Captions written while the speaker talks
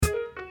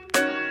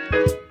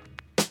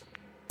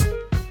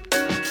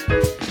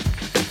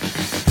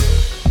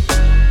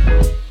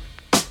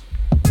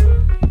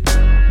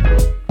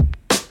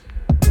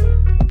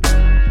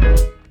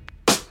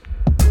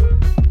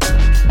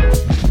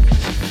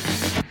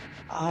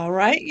All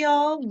right,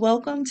 y'all.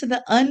 Welcome to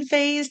the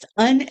Unfazed,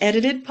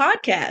 Unedited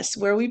podcast,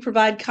 where we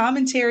provide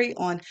commentary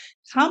on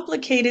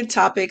complicated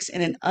topics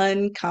in an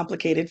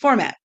uncomplicated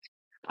format.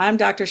 I'm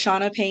Dr.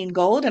 Shaunna Payne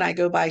Gold, and I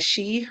go by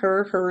she,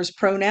 her, hers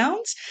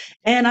pronouns.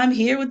 And I'm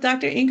here with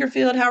Dr.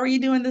 Ingerfield. How are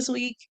you doing this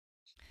week?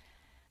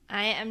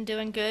 I am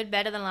doing good,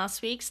 better than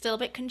last week. Still a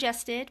bit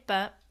congested,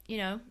 but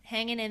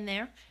hanging in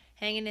there,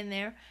 hanging in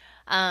there.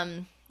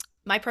 Um,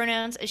 my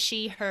pronouns are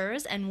she,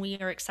 hers, and we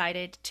are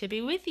excited to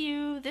be with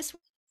you this week.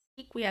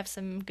 We have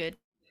some good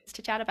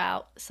to chat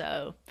about,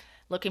 so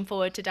looking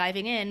forward to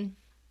diving in.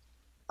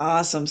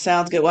 Awesome.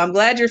 Sounds good. Well, I'm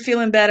glad you're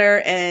feeling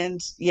better. And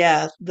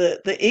yeah, the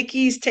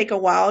ickies take a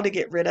while to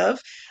get rid of.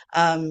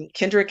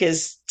 Kendrick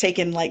is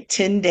taking like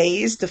 10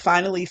 days to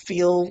finally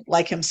feel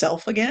like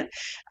himself again.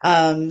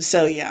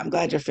 So yeah, I'm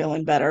glad you're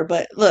feeling better.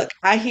 But look,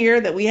 I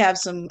hear that we have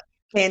some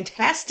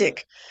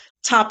fantastic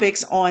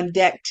topics on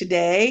deck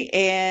today.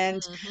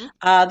 And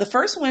Hmm. the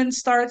first one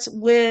starts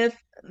with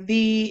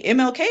the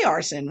MLK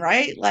arson,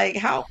 right? Like,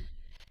 how Yeah,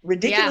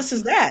 ridiculous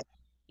is that?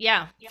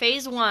 yeah.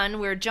 Phase one,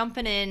 we're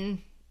jumping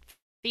in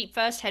feet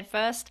first, head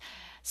first.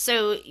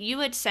 So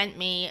you had sent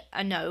me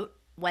a note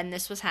when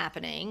this was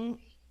happening,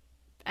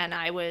 and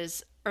I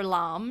was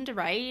alarmed,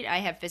 right? I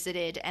have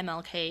visited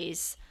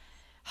MLK's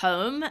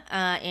home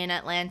in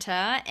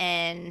Atlanta,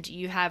 and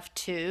you have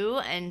too.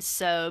 And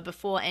so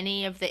before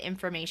any of the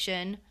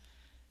information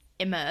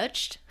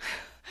emerged,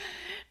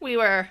 we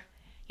were,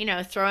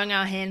 throwing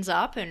our hands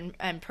up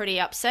and pretty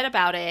upset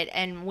about it.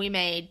 And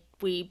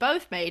we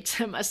both made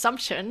some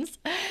assumptions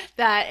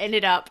that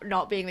ended up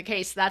not being the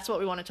case. That's what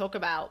we want to talk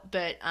about.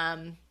 But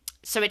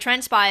so it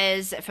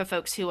transpires for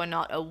folks who are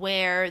not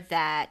aware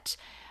that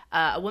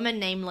a woman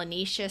named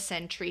Lanisha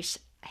Centrise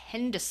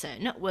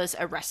Henderson was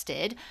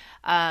arrested.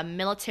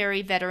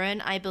 Military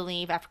veteran, I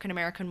believe, African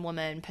American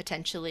woman,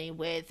 potentially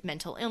with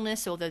mental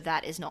illness, although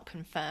that is not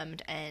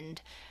confirmed. And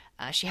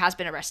she has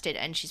been arrested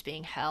and she's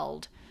being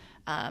held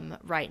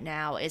right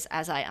now, is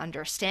as I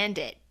understand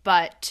it.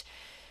 But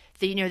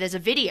there's a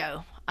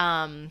video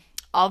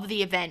of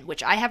the event,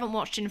 which I haven't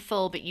watched in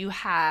full, but you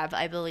have,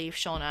 I believe,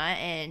 Shauna,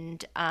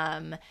 and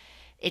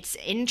it's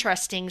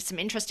interesting. Some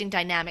interesting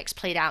dynamics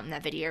played out in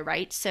that video,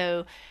 right?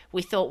 So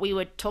we thought we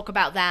would talk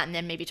about that and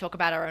then maybe talk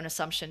about our own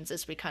assumptions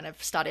as we kind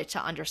of started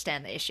to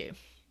understand the issue.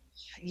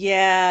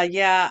 Yeah,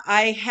 yeah.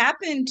 I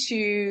happened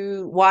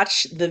to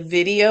watch the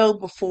video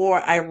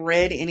before I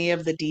read any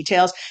of the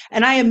details,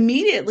 and I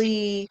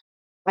immediately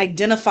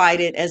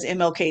identified it as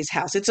MLK's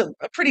house. It's a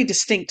pretty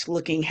distinct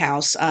looking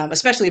house,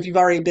 especially if you've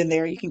already been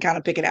there, you can kind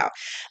of pick it out.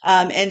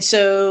 And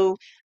so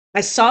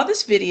I saw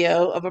this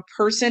video of a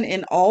person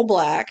in all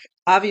black,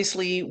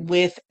 obviously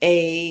with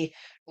a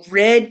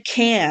red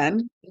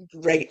can,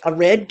 a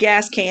red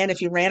gas can.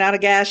 If you ran out of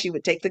gas, you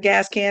would take the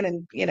gas can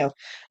and,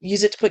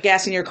 use it to put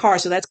gas in your car.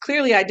 So that's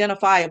clearly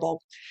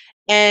identifiable.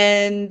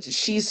 And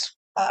she's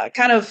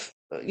kind of,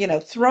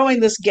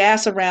 throwing this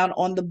gas around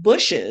on the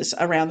bushes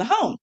around the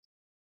home.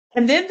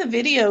 And then the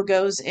video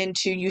goes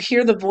into, you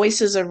hear the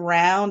voices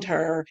around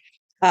her.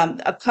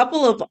 A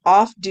couple of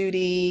off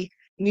duty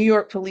New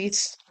York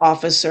police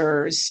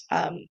officers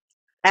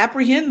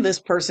apprehend this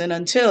person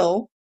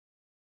until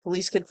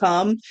police could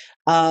come,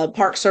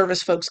 park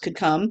service folks could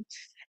come.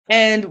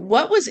 And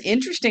what was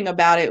interesting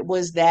about it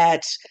was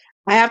that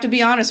I have to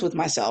be honest with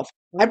myself.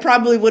 I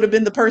probably would have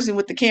been the person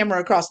with the camera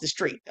across the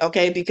street,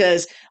 okay?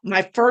 Because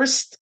my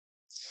first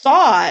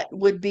thought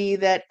would be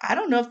that I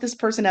don't know if this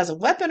person has a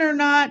weapon or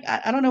not.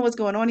 I don't know what's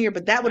going on here,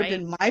 but that would have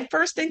Right. been my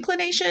first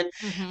inclination.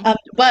 Mm-hmm.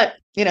 But,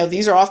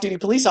 these are off duty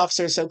police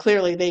officers, so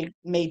clearly they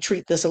may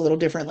treat this a little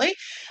differently.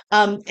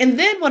 And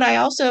then what I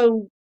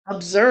also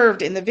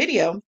observed in the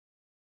video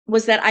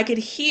was that I could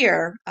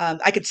hear,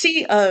 I could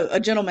see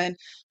a gentleman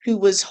who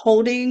was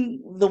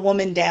holding the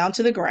woman down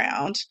to the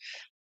ground,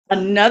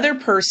 another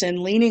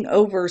person leaning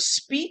over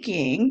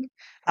speaking.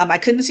 I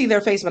couldn't see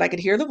their face, but I could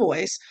hear the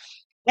voice.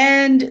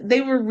 And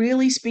they were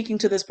really speaking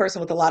to this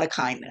person with a lot of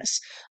kindness.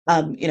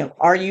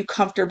 Are you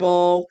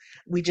comfortable?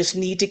 We just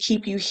need to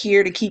keep you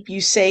here to keep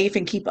you safe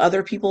and keep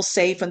other people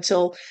safe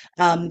until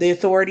the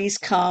authorities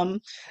come.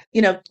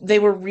 They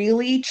were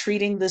really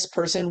treating this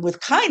person with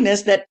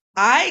kindness that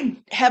I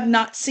have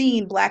not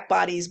seen Black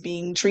bodies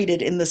being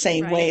treated in the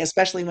same way, Right.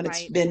 especially when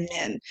it's Right. been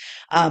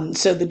men.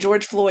 So the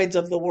George Floyds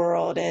of the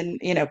world and,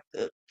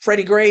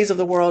 Freddie Grays of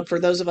the world for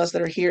those of us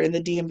that are here in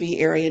the DMV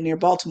area near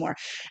Baltimore.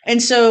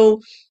 And so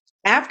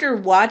after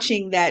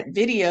watching that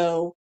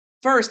video,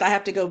 first I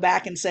have to go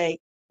back and say,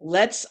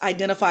 let's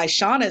identify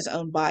Shauna's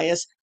own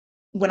bias.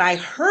 When I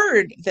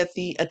heard that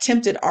the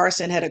attempted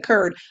arson had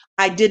occurred,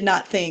 I did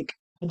not think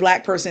a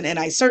Black person, and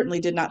I certainly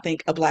did not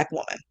think a Black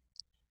woman.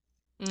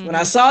 When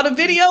I Mm-hmm. saw the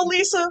video,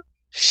 Lisa,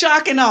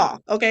 shock and awe.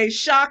 Okay,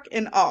 shock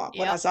and awe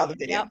when I Yep. saw the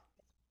video. Yep.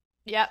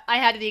 Yep. I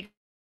had the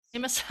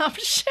same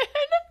assumption.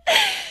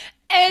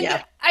 And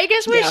Yeah. I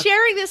guess we're Yeah.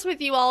 sharing this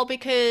with you all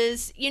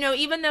because,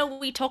 even though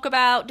we talk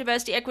about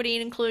diversity, equity,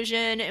 and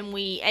inclusion and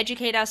we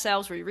educate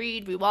ourselves, we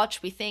read, we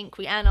watch, we think,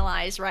 we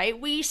analyze, right?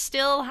 We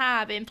still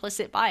have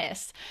implicit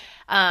bias.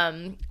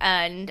 And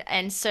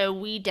so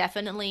we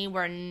definitely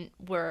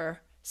were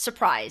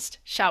surprised,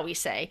 shall we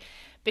say,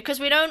 because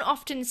we don't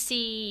often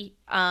see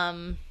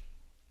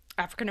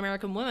African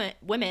American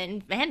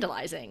women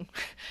vandalizing,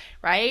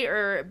 right?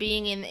 Or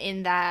being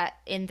in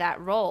that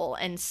role.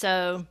 And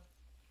so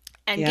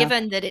and Yeah.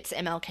 given that it's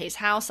MLK's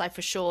house, I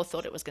for sure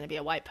thought it was going to be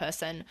a white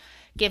person,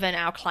 given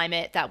our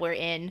climate that we're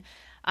in,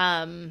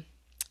 and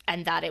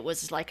that it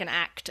was like an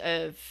act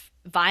of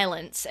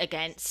violence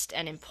against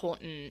an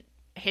important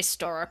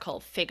historical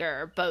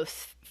figure,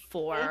 both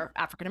for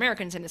African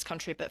Americans in this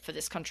country, but for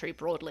this country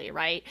broadly,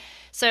 right?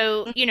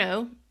 So,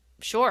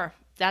 sure,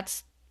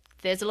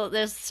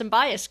 there's some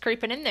bias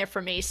creeping in there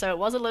for me. So it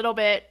was a little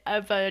bit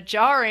of a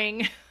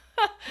jarring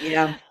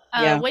Yeah.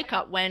 Yeah. wake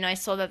up when I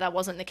saw that that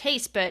wasn't the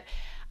case. But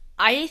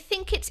I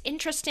think it's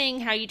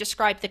interesting how you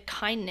describe the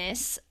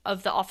kindness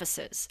of the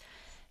officers.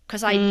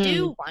 Because I Mm,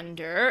 do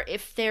wonder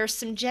if there's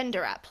some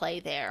gender at play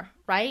there,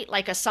 right?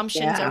 Like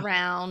assumptions yeah.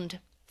 around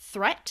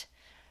threat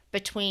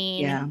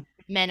between Yeah.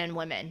 men and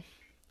women.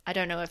 I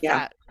don't know if Yeah.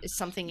 that is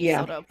something you Yeah.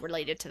 thought of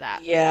related to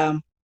that. Yeah.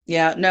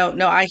 Yeah. No,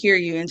 no, I hear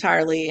you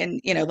entirely. And,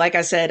 like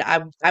I said,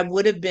 I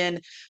would have been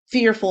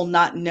fearful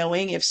not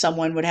knowing if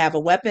someone would have a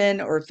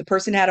weapon or if the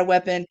person had a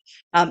weapon.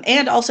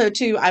 And also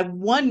too, I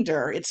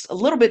wonder, it's a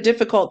little bit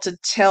difficult to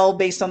tell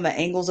based on the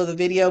angles of the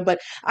video, but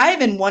I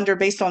even wonder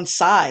based on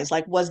size,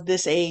 like was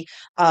this a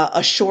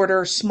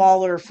shorter,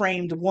 smaller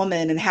framed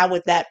woman, and how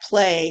would that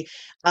play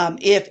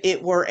if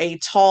it were a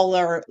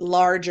taller,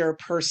 larger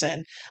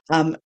person?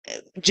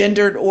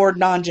 Gendered or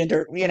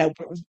non-gendered,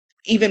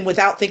 even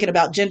without thinking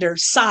about gender,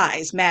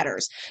 size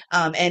matters.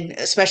 And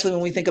especially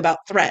when we think about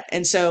threat.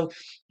 And so,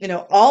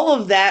 all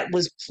of that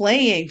was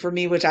playing for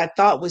me, which I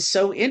thought was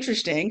so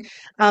interesting.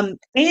 And,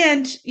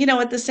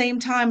 at the same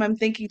time, I'm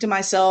thinking to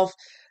myself,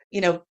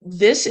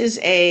 this is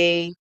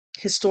a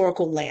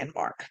historical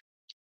landmark.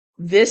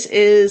 This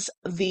is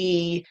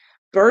the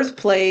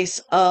birthplace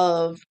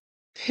of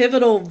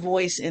pivotal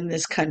voice in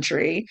this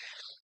country.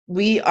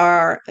 We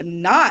are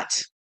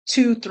not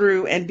to,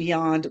 through, and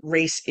beyond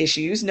race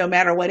issues, no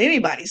matter what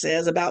anybody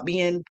says about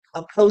being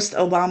a post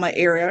Obama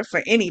era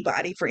for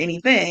anybody, for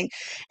anything.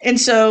 And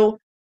so,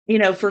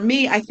 for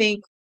me, I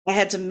think I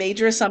had some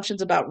major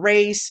assumptions about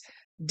race,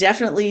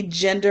 definitely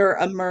gender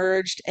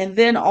emerged, and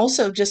then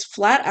also just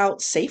flat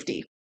out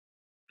safety.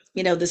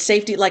 The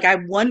safety, like I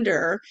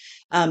wonder,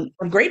 I'm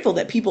grateful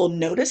that people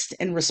noticed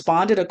and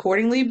responded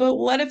accordingly, but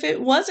what if it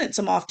wasn't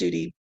some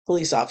off-duty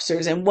police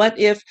officers? And what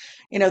if,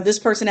 this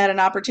person had an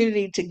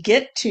opportunity to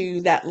get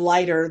to that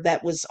lighter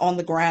that was on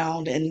the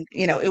ground, and,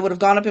 it would have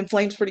gone up in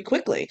flames pretty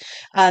quickly.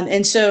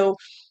 And so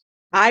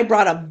I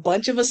brought a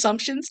bunch of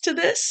assumptions to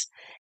this,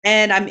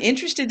 and I'm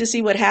interested to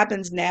see what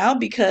happens now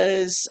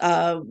because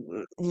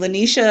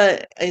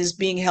Lanisha is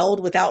being held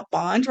without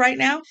bond right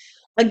now.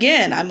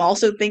 Again, I'm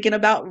also thinking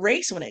about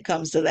race when it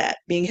comes to that,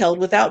 being held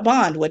without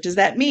bond. What does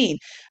that mean?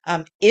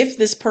 If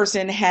this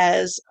person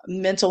has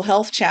mental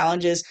health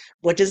challenges,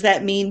 what does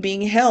that mean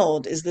being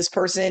held? Is this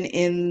person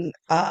in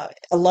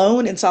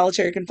alone in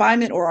solitary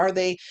confinement, or are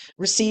they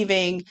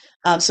receiving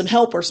some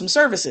help or some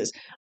services?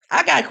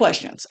 I got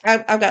questions.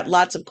 I've got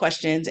lots of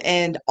questions,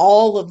 and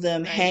all of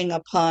them Right. hang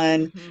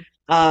upon Hmm.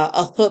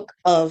 a hook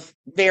of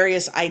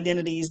various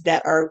identities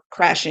that are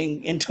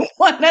crashing into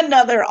one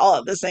another all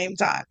at the same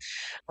time.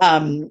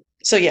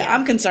 So yeah, Yeah.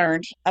 I'm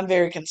concerned. I'm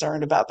very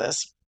concerned about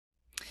this.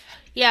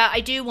 Yeah,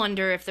 I do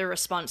wonder if the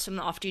response from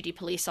the off duty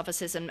police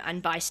officers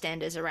and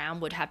bystanders around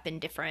would have been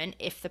different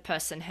if the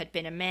person had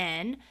been a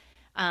man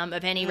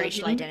of any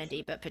racial Mhm.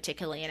 identity, but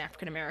particularly an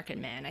African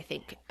American man. I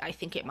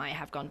think it might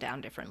have gone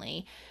down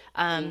differently.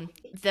 Mm,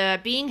 The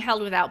being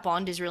held without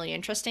bond is really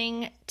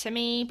interesting to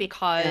me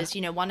yeah. because,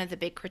 one of the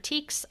big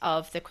critiques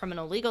of the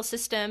criminal legal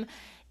system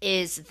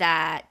is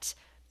that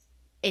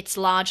it's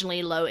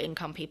largely low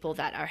income people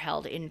that are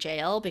held in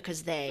jail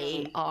because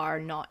they Mm,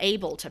 are not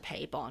able to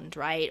pay bond,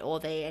 right? Or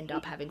they end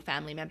up having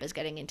family members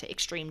getting into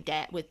extreme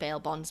debt with bail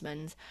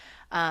bondsmen.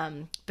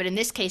 But in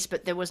this case,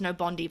 but there was no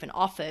bond even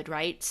offered,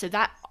 right? So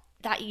that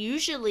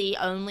usually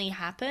only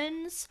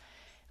happens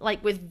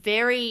like with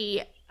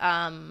very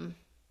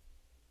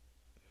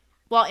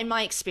well, in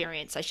my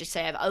experience, I should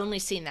say, I've only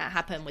seen that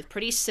happen with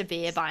pretty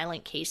severe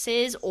violent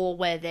cases or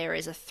where there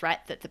is a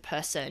threat that the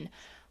person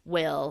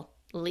will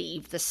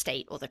leave the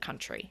state or the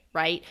country,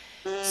 right?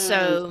 mm,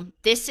 So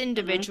this mhm.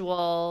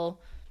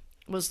 individual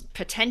was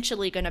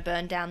potentially going to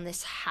burn down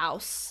this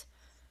house.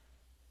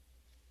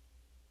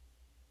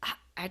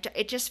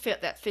 It just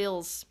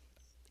feels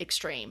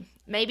extreme.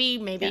 Maybe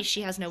Yeah.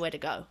 she has nowhere to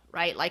go,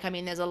 right? Like I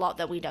mean, there's a lot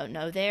that we don't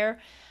know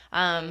there,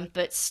 Mm,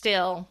 but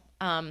still,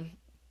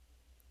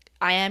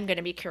 I am going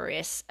to be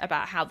curious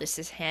about how this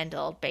is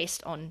handled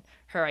based on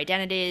her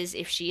identities,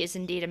 if she is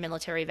indeed a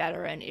military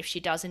veteran, if she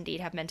does indeed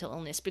have mental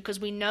illness, because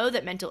we know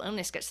that mental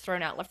illness gets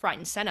thrown out left, right,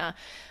 and center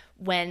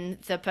when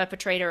the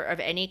perpetrator of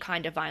any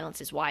kind of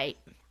violence is white.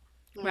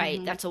 right?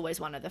 Hmm. That's always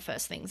one of the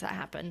first things that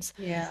happens.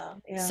 Yeah,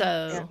 yeah,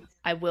 yeah. So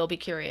I will be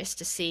curious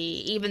to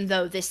see, even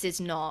though this is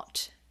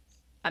not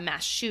a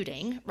mass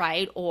shooting,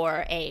 right?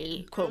 Or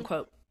a quote Hmm.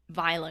 unquote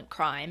violent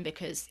crime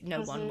because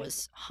no one Hmm.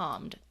 was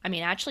harmed. I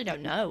mean, I actually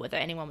don't know whether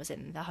anyone was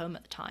in the home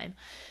at the time.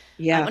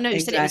 Yeah, Well, no, you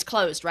said it was exactly.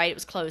 closed, right? It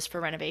was closed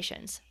for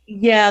renovations.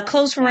 Yeah,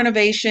 closed for Yeah.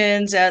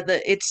 renovations.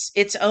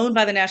 It's owned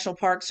by the National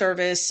Park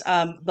Service,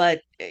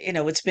 but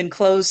it's been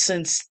closed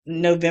since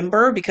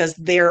November because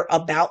they're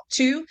about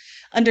to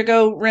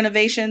undergo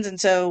renovations, and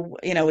so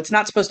it's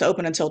not supposed to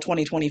open until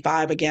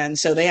 2025 again.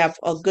 So they have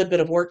a good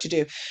bit of work to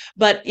do.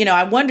 But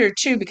I wonder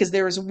too because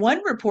there was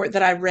one report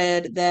that I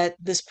read that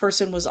this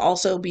person was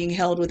also being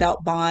held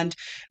without bond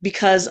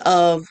because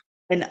of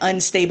an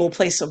unstable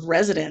place of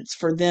residence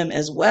for them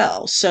as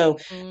well. So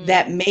Mm,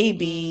 that may mm,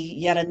 be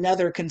yet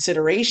another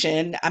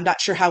consideration. I'm not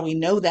sure how we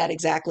know that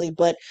exactly,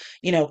 but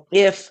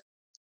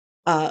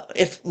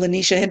if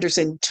Lanisha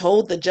Henderson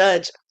told the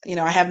judge,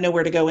 I have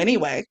nowhere to go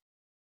anyway,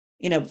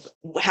 you know,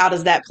 how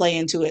does that play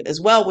into it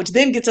as well? Which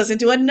then gets us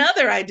into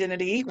another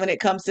identity when it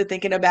comes to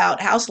thinking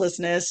about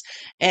houselessness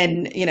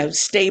and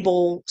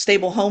stable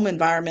home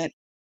environment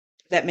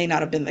that may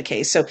not have been the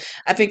case. So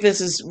I think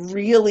this is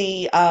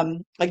really,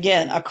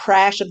 again, a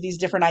crash of these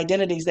different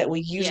identities that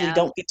we usually yeah.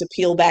 don't get to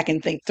peel back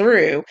and think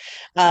through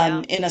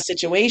Yeah. in a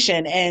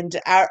situation. And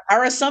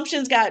our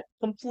assumptions got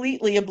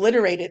completely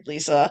obliterated,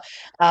 Lisa,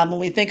 when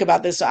we think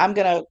about this. So I'm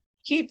going to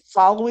keep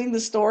following the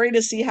story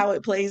to see how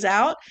it plays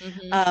out.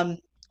 Mm-hmm. Um,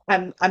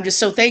 I'm just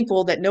so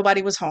thankful that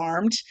nobody was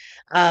harmed.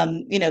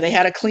 They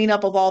had a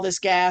cleanup of all this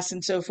gas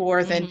and so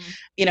forth. And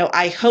Mm-hmm.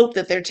 I hope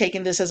that they're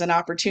taking this as an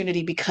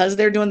opportunity because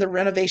they're doing the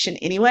renovation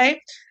anyway.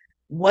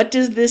 What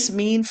does this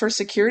mean for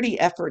security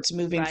efforts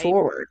moving Right.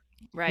 forward?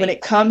 When Right.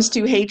 it comes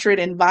to hatred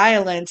and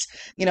violence,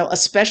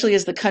 especially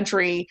as the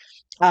country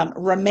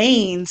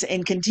remains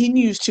and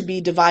continues to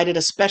be divided,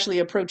 especially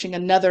approaching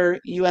another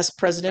US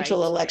presidential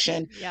Right.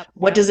 election, Yep.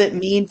 what Yep. does it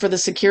mean for the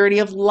security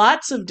of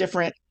lots of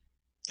different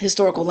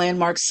historical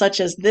landmarks such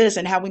as this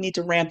and how we need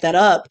to ramp that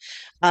up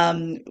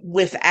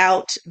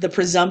without the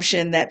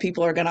presumption that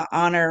people are going to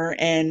honor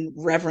and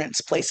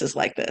reverence places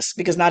like this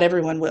because not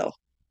everyone will.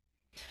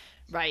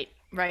 Right.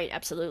 Right.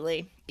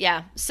 Absolutely.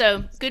 Yeah.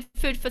 So good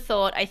food for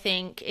thought. I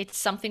think it's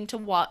something to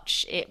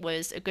watch. It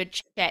was a good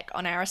check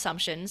on our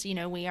assumptions. You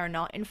know, we are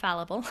not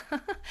infallible.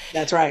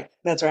 That's right.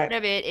 That's right. Part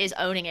of it is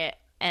owning it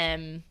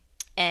and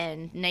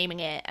naming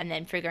it and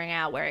then figuring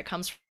out where it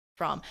comes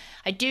from.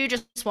 I do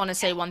just want to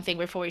say one thing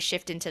before we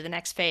shift into the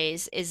next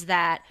phase is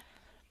that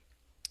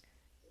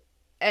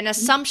an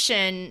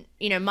assumption,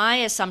 my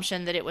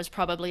assumption that it was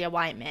probably a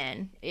white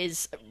man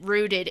is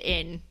rooted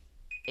in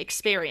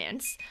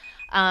experience.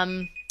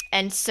 Um,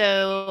 and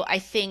so I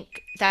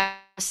think that's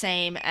the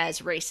same as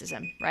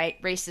racism,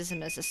 right?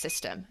 Racism is a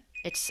system.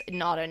 It's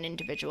not an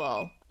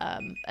individual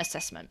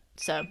assessment.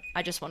 So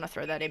I just want to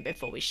throw that in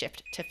before we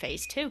shift to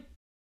phase two.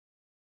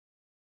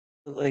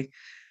 Absolutely.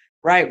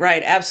 Right,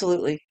 right.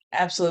 Absolutely.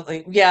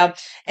 Absolutely. Yeah.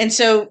 And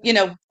so,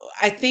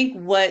 I think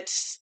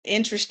what's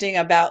interesting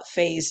about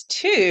phase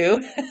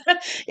two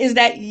is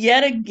that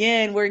yet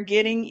again, we're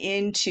getting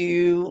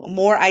into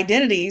more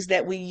identities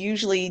that we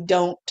usually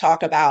don't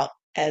talk about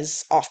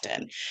as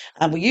often.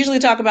 We usually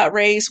talk about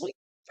race. We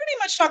pretty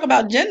much talk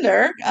about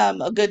gender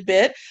a good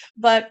bit.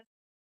 But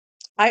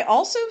I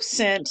also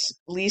sent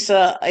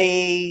Lisa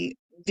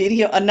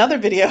another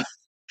video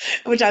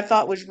which I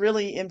thought was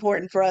really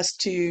important for us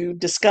to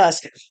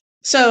discuss.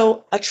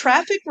 So, a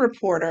traffic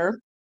reporter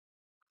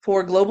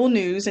for Global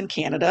News in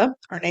Canada,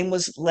 her name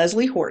was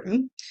Leslie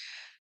Horton.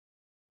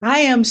 I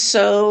am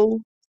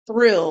so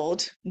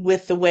thrilled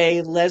with the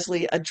way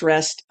Leslie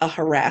addressed a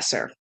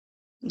harasser.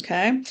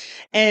 Okay.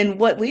 And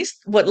what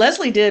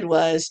Leslie did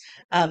was,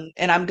 and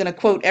I'm going to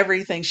quote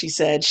everything she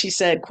said. She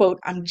said, quote,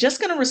 I'm just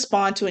going to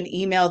respond to an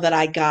email that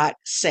I got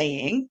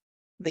saying,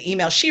 the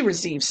email she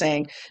received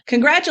saying,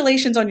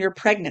 congratulations on your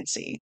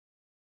pregnancy.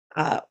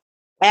 Uh,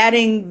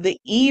 Adding the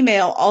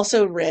email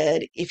also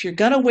read, if you're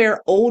going to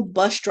wear old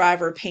bus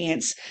driver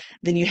pants,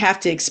 then you have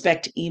to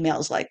expect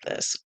emails like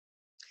this.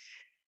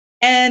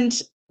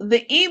 And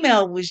the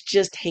email was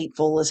just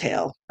hateful as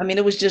hell. I mean,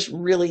 it was just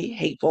really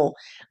hateful.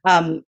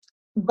 Um,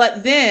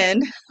 but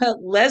then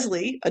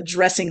Leslie,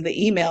 addressing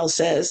the email,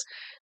 says,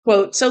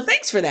 quote, so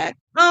thanks for that.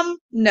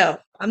 No,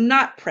 I'm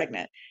not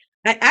pregnant.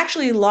 I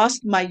actually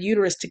lost my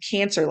uterus to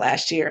cancer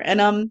last year.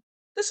 And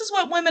this is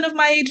what women of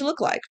my age look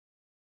like.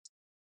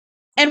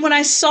 And when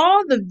I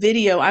saw the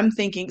video, I'm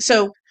thinking,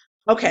 so,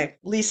 okay,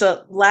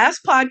 Lisa,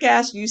 last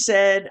podcast you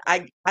said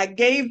I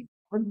gave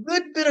a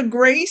good bit of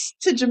grace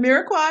to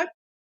Jamiroquai.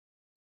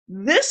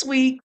 This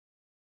week,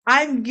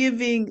 I'm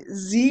giving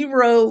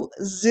zero,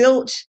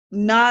 zilch,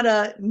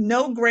 nada,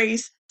 no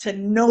grace to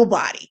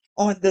nobody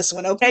on this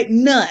one, okay?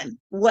 None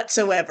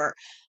whatsoever.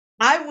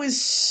 I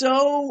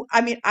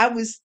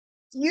was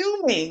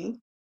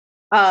fuming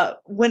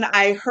when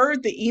I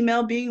heard the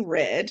email being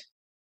read,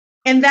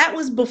 and that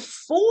was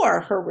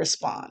before her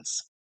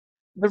response.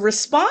 The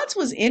response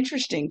was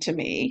interesting to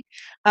me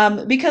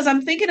because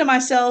I'm thinking to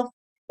myself,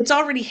 it's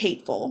already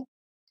hateful.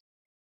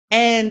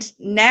 And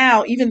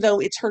now, even though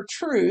it's her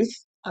truth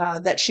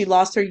that she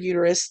lost her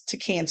uterus to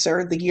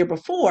cancer the year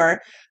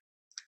before,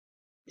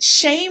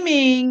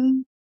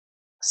 shaming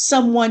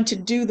someone to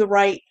do the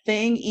right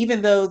thing,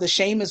 even though the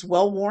shame is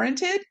well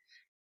warranted,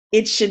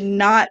 it should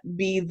not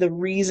be the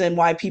reason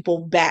why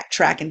people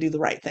backtrack and do the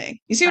right thing.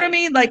 You see what I Right.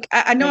 mean? Like,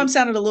 I know I'm Right.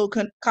 sounding a little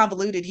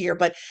convoluted here,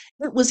 but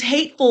it was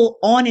hateful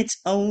on its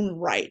own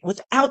right,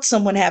 without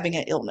someone having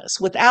an illness,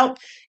 without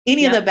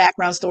any of the Yep.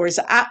 background stories.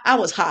 So I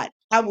was hot.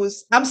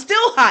 I'm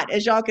still hot,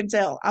 as y'all can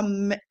tell.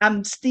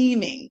 I'm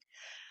steaming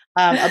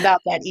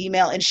about that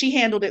email, and she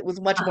handled it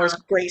with much more Uh-huh.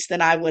 grace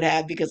than I would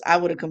have, because I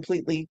would have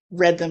completely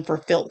read them for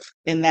filth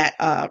in that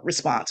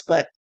response.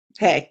 But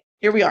hey,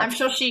 here we I'm are.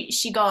 sure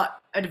she got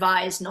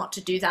advised not to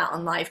do that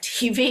on live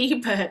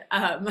TV, but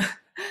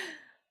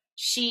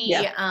she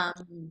Yeah,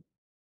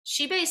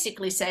 she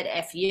basically said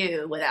 "f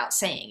you" without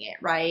saying it,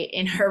 right,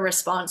 in her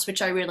response,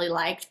 which I really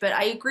liked. But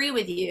I agree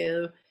with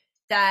you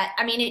that,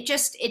 I mean, it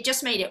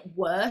just made it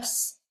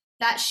worse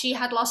that she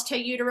had lost her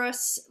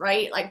uterus,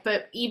 right? Like,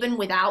 but even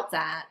without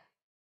that,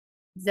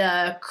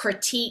 the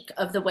critique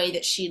of the way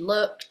that she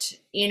looked,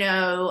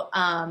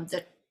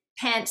 the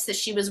pants that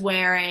she was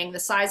wearing, the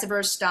size of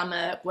her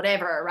stomach,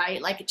 whatever,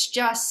 right? Like, it's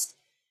just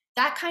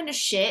that kind of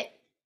shit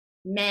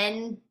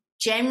men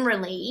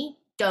generally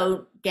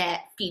don't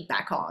get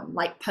feedback on,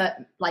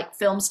 like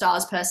film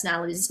stars'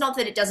 personalities. It's not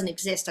that it doesn't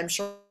exist, I'm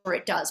sure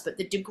it does, but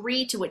the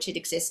degree to which it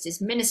exists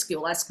is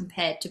minuscule as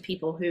compared to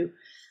people who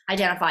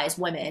identify as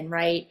women,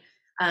 right?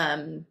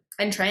 And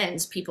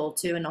trans people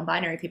too, and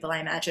non-binary people, I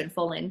imagine,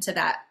 fall into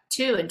that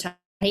too, into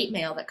hate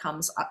mail that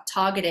comes up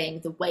targeting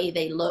the way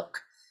they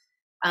look,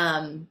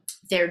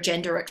 their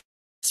gender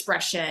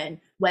expression,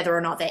 whether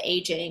or not they're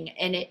aging.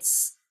 And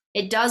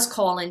it does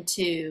call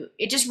into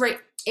it,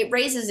 it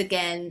raises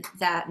again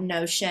that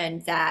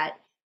notion that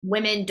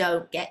women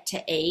don't get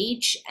to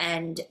age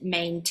and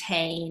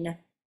maintain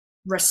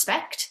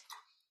respect,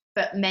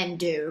 but men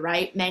do,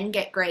 right? Men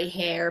get gray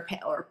hair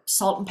or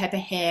salt and pepper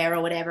hair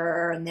or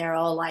whatever, and they're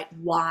all like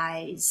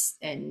wise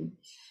and,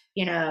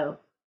 you know,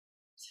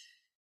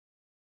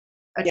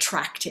 yeah,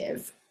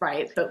 attractive,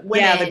 right? But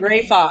yeah. The women,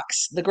 gray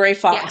fox, the gray yeah,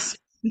 fox.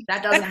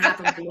 that doesn't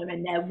happen for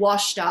women. They're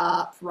washed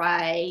up,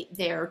 right?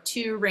 They're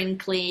too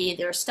wrinkly,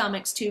 their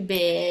stomach's too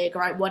big,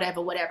 right?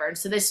 Whatever, whatever. And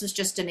so this was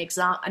just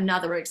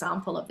another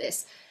example of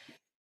this.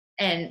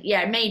 And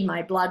yeah, it made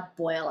my blood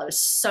boil. I was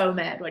so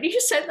mad when you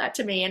sent that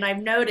to me. And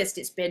I've noticed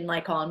it's been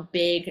like on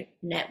big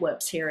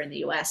networks here in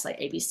the US, like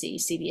ABC,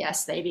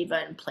 CBS, they've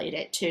even played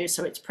it too.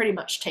 So it's pretty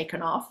much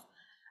taken off.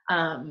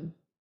 Um,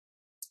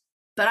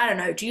 but I don't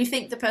know. Do you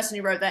think the person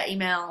who wrote that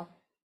email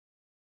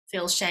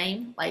feels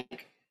shame?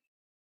 Like,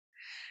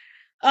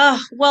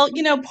 Well,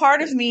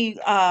 part of me,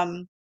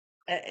 and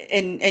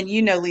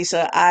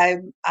Lisa,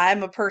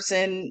 I'm a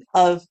person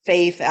of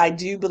faith. I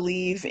do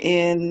believe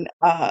in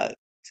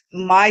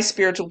my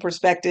spiritual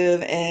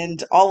perspective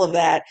and all of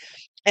that.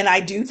 And I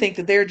do think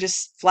that they're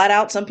just flat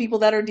out some people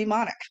that are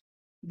demonic.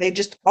 They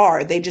just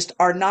are. They just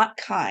are not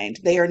kind.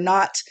 They are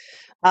not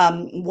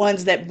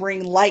ones that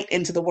bring light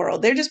into the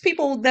world. They're just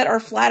people that are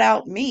flat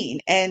out mean.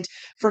 And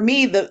for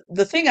me,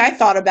 the thing I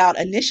thought about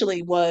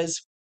initially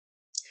was,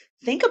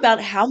 think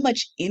about how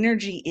much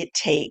energy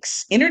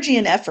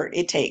and effort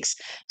it takes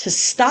to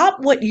stop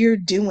what you're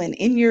doing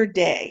in your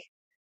day,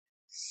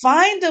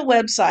 find a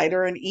website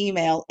or an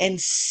email,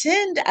 and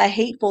send a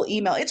hateful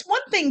email. It's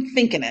one thing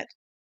thinking it,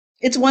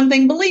 it's one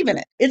thing believing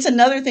it. It's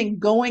another thing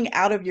going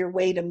out of your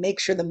way to make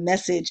sure the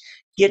message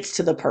gets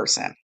to the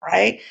person,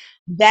 right?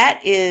 That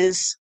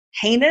is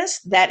heinous.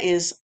 That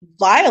is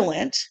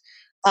violent.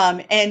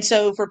 And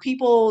so for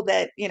people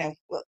that,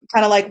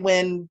 kind of like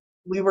when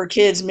we were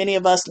kids, many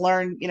of us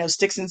learned,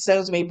 sticks and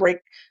stones may break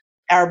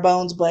our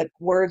bones, but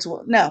words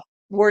will, no,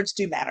 words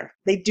do matter.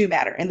 They do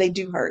matter and they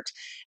do hurt.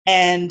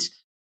 And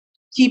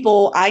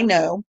people I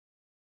know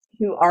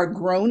who are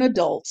grown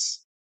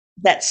adults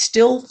that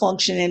still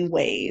function in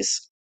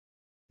ways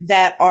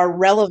that are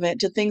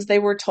relevant to things they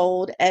were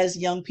told as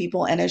young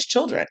people and as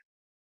children.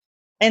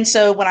 And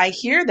so when I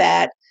hear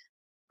that,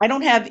 I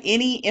don't have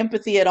any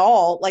empathy at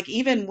all. Like,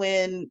 even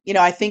when,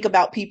 I think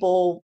about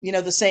people,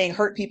 the saying,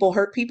 hurt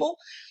people.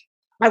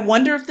 I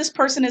wonder if this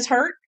person is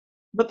hurt,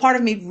 but part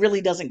of me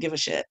really doesn't give a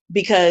shit,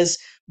 because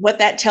what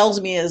that tells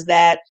me is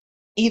that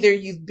either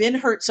you've been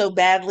hurt so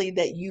badly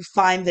that you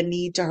find the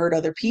need to hurt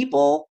other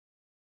people,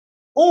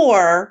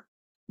 or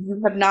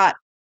you have not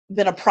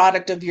been a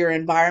product of your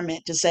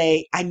environment to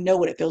say, I know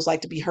what it feels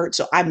like to be hurt,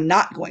 so I'm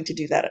not going to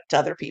do that to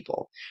other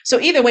people. So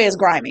either way is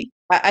grimy.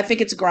 I think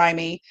it's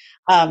grimy.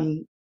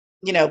 Um,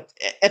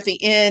 at the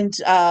end,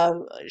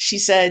 she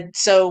said,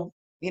 so,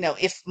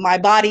 if my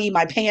body,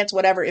 my pants,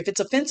 whatever, if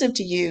it's offensive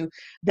to you,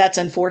 that's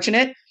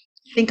unfortunate.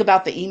 Think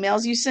about the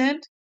emails you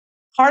send.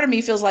 Part of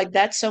me feels like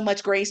that's so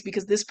much grace,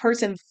 because this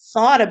person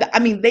thought about, I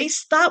mean, they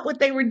stopped what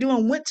they were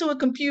doing, went to a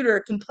computer,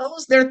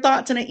 composed their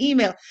thoughts in an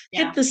email,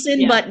 hit yeah, the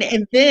send yeah, button,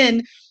 and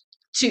then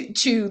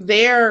to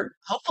their,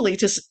 hopefully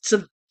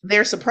to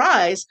their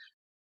surprise,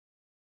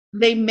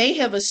 they may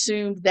have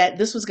assumed that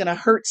this was going to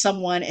hurt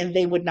someone and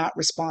they would not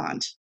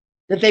respond.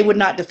 that they would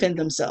not defend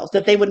themselves,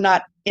 that they would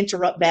not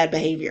interrupt bad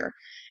behavior.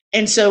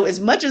 And so, as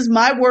much as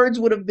my words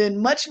would have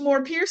been much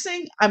more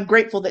piercing, I'm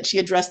grateful that she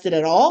addressed it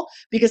at all,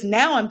 because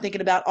now I'm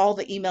thinking about all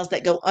the emails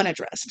that go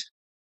unaddressed.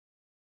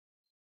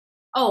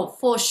 Oh,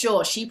 for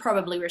sure. She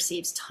probably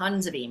receives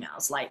tons of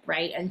emails, like,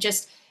 right? And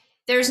just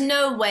there's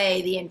no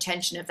way the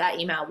intention of that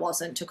email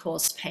wasn't to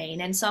cause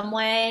pain in some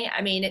way.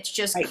 I mean, it's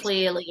just Right,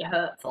 clearly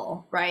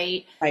hurtful,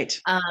 right?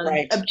 right,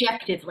 right,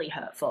 Objectively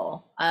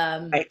hurtful.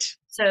 right, right.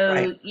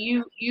 So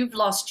you've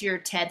lost your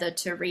tether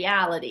to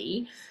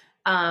reality,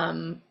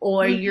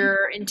 or Hmm.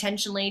 you're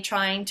intentionally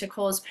trying to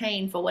cause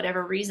pain for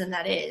whatever reason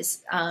that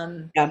is.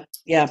 Yeah,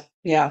 yeah,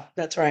 yeah.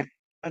 That's right.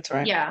 That's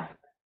right. Yeah.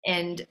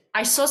 And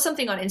I saw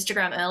something on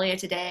Instagram earlier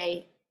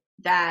today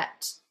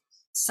that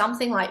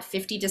something like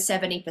 50 to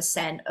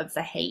 70% of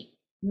the hate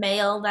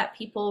mail that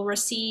people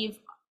receive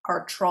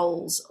are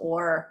trolls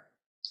or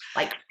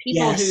like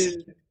people Yes,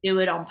 who do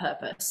it on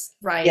purpose,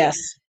 right?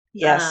 yes,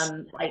 yes,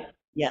 Like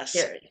yes.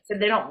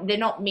 they're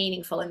not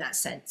meaningful in that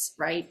sense,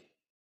 right?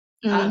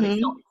 It's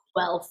not Hmm.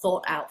 well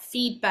thought out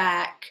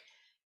feedback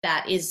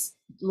that is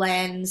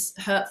lands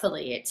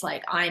hurtfully. It's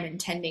like I'm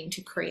intending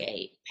to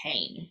create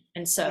pain.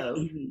 And so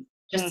Hmm.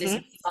 just this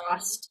Hmm.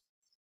 vast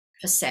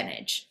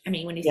percentage. I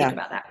mean, when you think Yeah,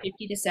 about that,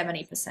 50 to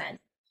 70%.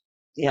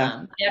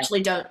 yeah, I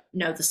actually don't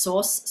know the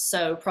source,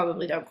 so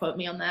probably don't quote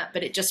me on that,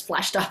 but it just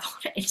flashed up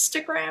on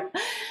Instagram.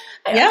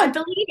 I yeah.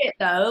 believe it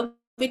though,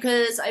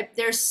 because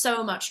there's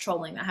so much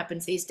trolling that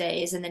happens these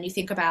days. And then you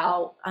think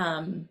about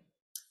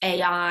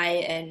AI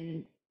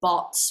and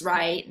bots,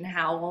 right? And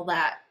how all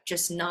that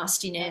just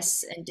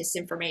nastiness and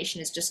disinformation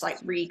is just like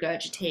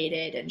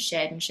regurgitated and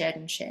shared and shared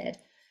and shared.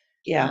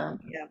 Yeah, Um,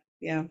 yeah,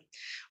 yeah.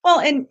 Well,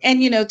 and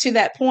to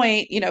that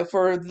point,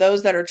 for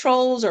those that are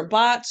trolls or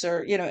bots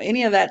or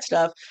any of that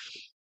stuff,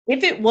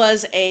 if it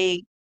was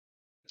a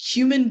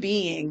human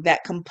being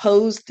that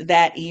composed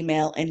that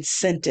email and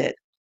sent it,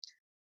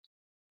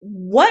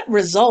 what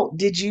result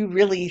did you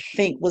really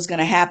think was going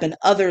to happen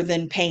other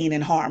than pain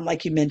and harm,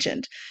 like you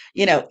mentioned?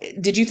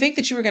 Did you think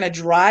that you were going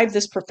to drive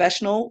this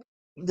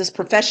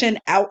profession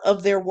out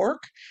of their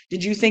work?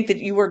 Did you think that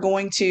you were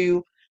going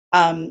to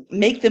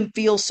make them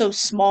feel so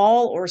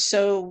small or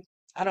so,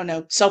 I don't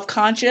know,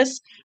 self-conscious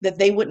that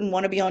they wouldn't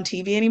want to be on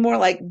TV anymore?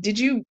 Like,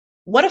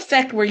 what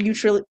effect were you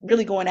truly,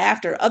 really going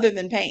after other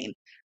than pain?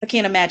 I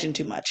can't imagine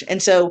too much.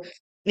 And so,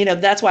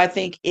 that's why I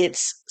think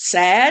it's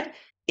sad.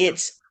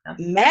 It's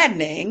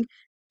maddening.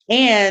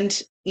 And,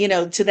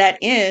 to that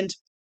end,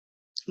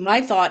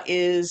 my thought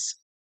is,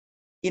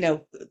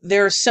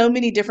 there are so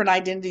many different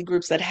identity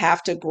groups that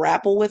have to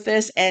grapple with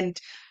this. And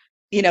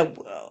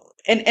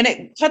and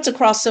it cuts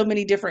across so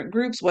many different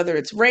groups, whether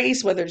it's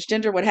race, whether it's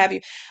gender, what have you.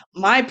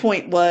 My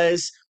point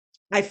was,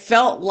 I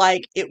felt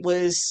like it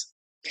was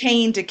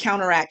pain to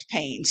counteract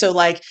pain. So,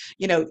 like,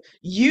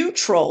 you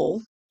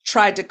troll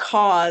tried to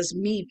cause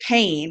me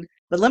pain,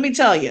 but let me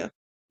tell you,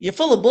 you're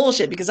full of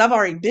bullshit because I've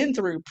already been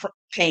through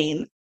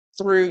pain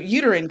through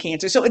uterine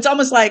cancer. So it's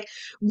almost like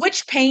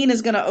which pain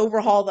is going to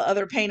overhaul the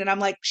other pain? And I'm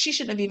like, she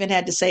shouldn't have even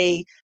had to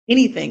say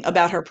anything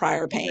about her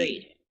prior pain.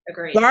 Agreed.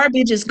 Agreed.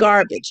 Garbage is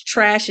garbage.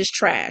 Trash is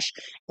trash.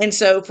 And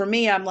so for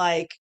me, I'm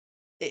like,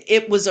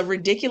 it was a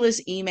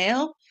ridiculous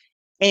email.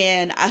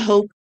 And I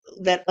hope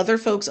that other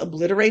folks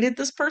obliterated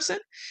this person.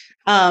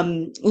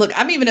 Look,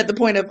 I'm even at the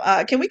point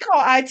of, can we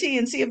call IT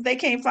and see if they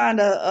can't find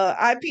a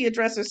IP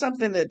address or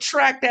something to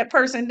track that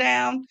person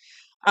down?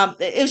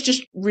 It was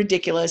just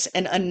ridiculous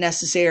and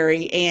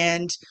unnecessary.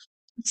 And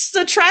it's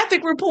a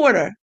traffic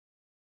reporter.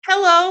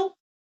 Hello,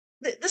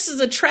 this is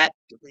a trap.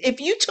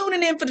 If you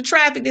tuning in for the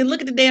traffic, then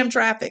look at the damn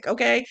traffic.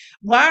 Okay.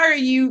 Why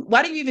do you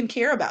even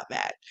care about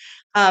that?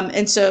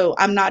 And so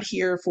I'm not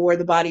here for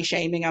the body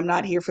shaming. I'm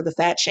not here for the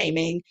fat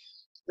shaming,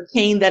 the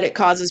pain that it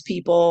causes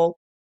people,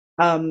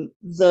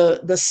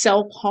 the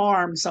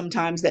self-harm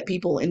sometimes that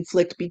people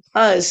inflict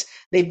because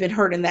they've been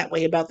hurt in that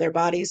way about their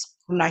bodies.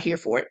 I'm not here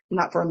for it,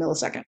 not for a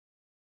millisecond.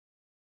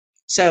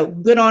 So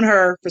good on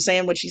her for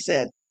saying what she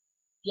said.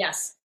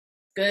 Yes,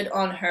 good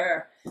on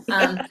her.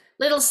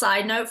 Little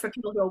side note for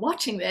people who are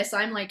watching this,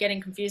 I'm like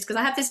getting confused because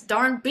I have this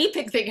darn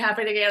beeping thing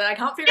happening again. And I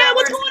can't figure Yeah, out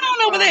where what's it's going coming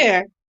on over from.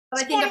 there? But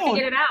What's I think going I on?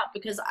 figured it out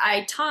because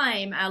I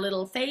time our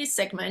little phase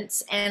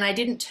segments and I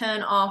didn't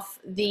turn off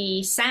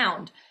the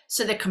sound.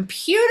 So the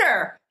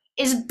computer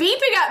is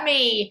beeping at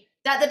me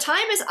that the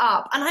time is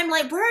up. And I'm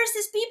like, where is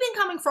this beeping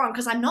coming from?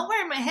 Because I'm not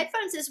wearing my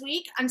headphones this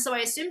week. And so I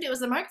assumed it was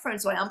the microphone.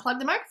 So I unplugged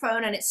the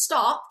microphone and it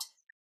stopped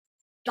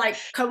like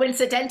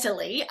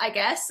coincidentally, I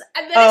guess.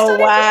 And then it Oh,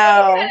 started beeping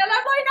again, wow. and I'm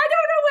like, I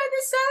don't know where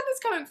this sound is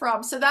coming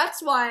from. So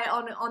that's why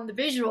on the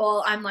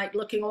visual, I'm like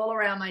looking all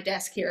around my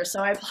desk here. So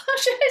I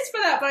apologize for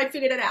that, but I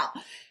figured it out.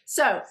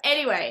 So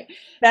anyway,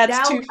 That's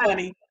now too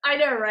funny. I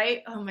know,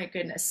 right? Oh my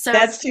goodness. So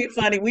That's too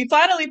funny. We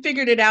finally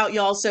figured it out,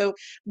 y'all. So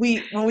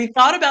when we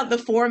thought about the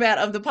format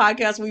of the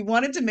podcast, we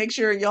wanted to make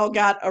sure y'all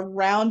got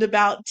around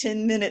about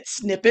 10-minute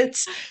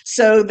snippets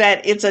so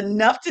that it's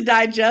enough to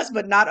digest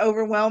but not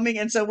overwhelming.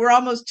 And so we're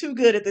almost too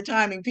good at the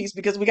timing piece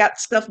because we got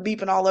stuff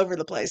beeping all over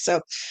the place.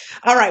 So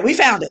all right, we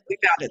found it. We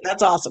found it.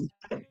 That's awesome.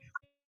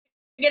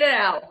 figured it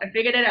out. I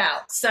figured it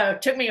out. So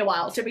it took me a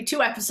while. It took me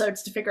 2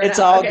 episodes to figure it It's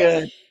out. all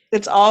Okay. good.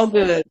 It's all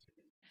good.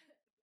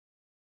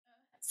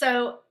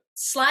 So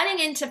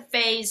sliding into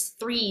phase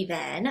 3,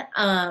 then,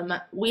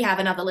 we have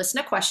another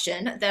listener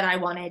question that I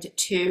wanted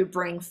to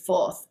bring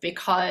forth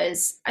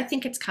because I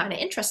think it's kind of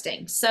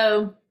interesting.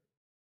 So,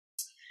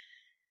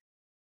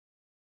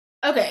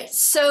 okay,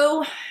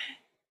 so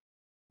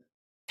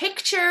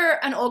picture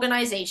an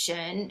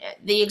organization.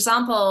 The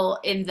example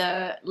in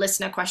the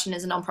listener question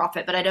is a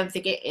nonprofit, but I don't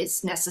think it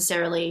is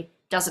necessarily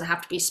doesn't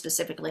have to be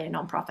specifically a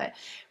nonprofit,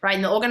 right?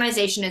 And the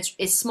organization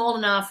is small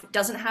enough,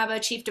 doesn't have a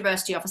chief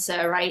diversity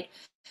officer, right?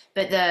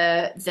 But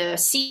the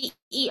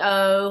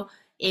CEO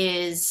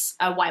is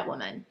a white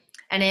woman.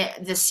 And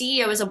the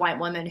CEO is a white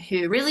woman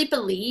who really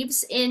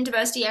believes in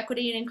diversity,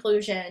 equity, and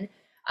inclusion,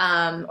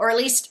 or at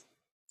least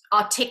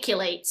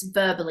articulates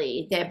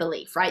verbally their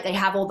belief, right? They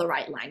have all the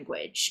right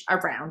language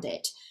around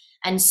it.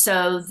 And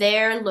so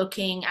they're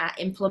looking at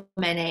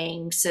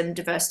implementing some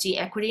diversity,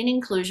 equity, and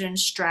inclusion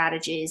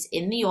strategies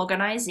in the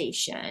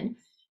organization.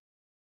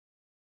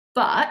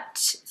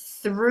 But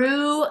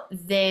through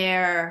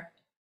their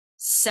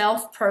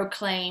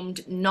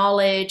self-proclaimed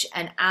knowledge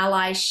and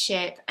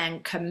allyship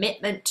and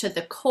commitment to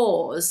the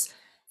cause,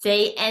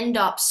 they end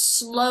up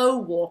slow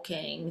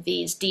walking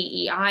these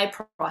DEI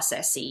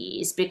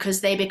processes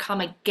because they become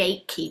a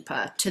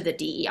gatekeeper to the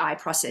DEI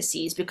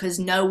processes because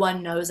no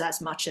one knows as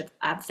much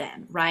of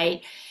them,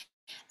 right?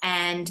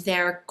 And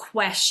they're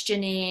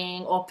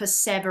questioning or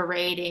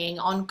perseverating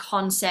on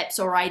concepts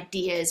or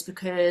ideas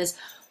because,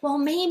 well,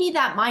 maybe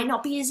that might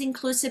not be as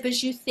inclusive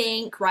as you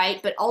think,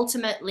 right? But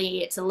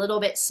ultimately, it's a little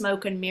bit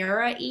smoke and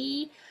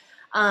mirror-y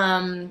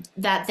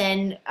that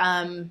then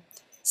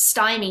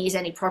stymies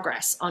any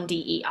progress on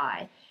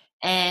DEI.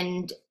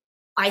 And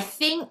I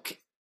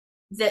think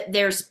that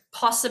there's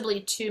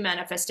possibly two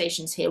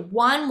manifestations here.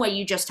 One where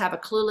you just have a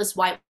clueless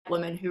white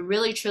woman who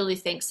really truly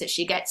thinks that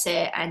she gets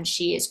it and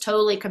she is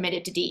totally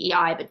committed to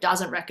DEI, but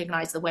doesn't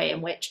recognize the way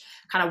in which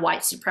kind of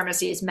white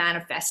supremacy is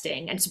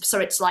manifesting. And so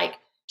it's like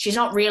she's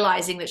not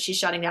realizing that she's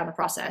shutting down the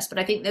process. But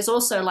I think there's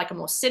also like a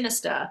more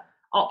sinister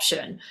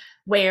option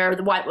where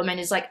the white woman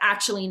is like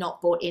actually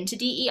not bought into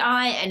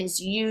DEI and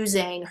is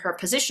using her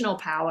positional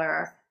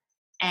power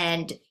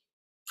and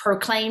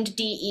proclaimed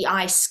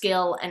DEI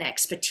skill and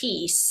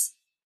expertise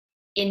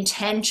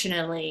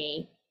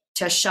intentionally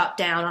to shut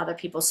down other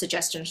people's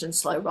suggestions and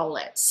slow roll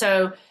it.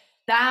 So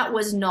that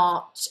was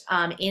not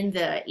in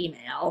the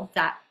email,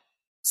 that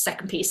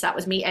second piece. That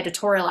was me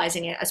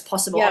editorializing it as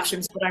possible Yeah.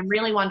 options. But I'm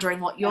really wondering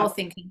what Yeah. you're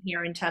thinking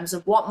here in terms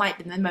of what might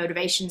the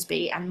motivations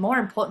be. And more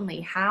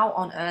importantly, how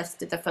on earth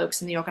did the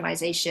folks in the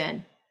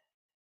organization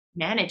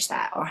manage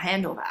that or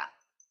handle that?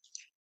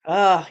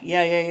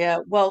 Yeah, yeah, yeah.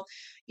 Well,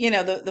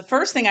 the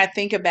first thing I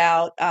think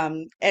about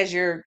as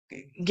you're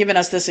giving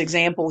us this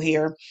example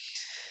here.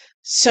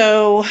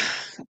 So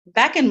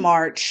back in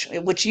March,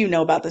 which you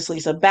know about this,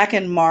 Lisa, back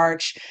in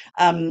March,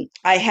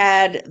 I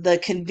had the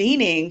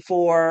convening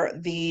for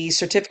the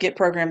certificate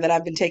program that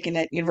I've been taking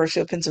at University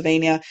of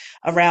Pennsylvania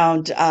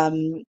around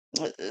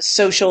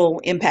social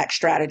impact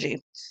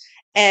strategy.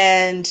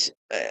 And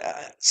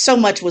so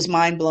much was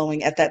mind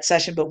blowing at that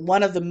session. But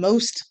one of the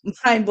most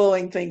mind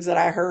blowing things that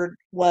I heard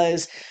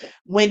was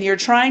when you're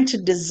trying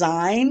to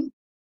design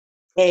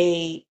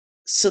a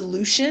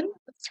solution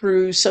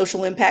through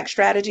social impact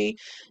strategy,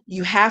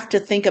 you have to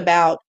think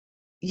about,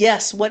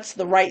 yes, what's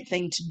the right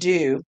thing to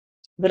do,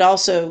 but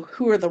also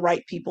who are the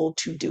right people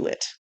to do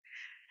it.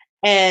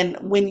 And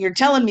when you're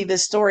telling me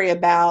this story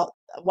about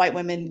white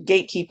women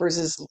gatekeepers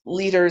as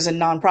leaders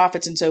and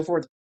nonprofits and so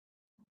forth,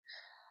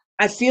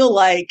 I feel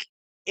like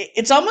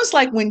it's almost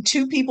like when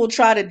two people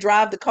try to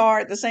drive the car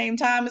at the same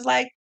time. It's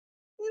like,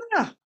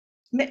 no,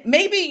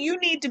 maybe you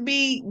need to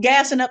be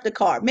gassing up the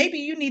car. Maybe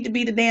you need to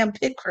be the damn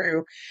pit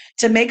crew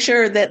to make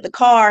sure that the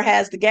car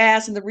has the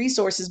gas and the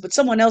resources, but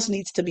someone else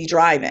needs to be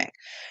driving.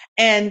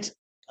 And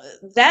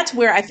that's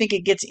where I think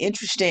it gets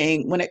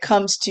interesting when it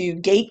comes to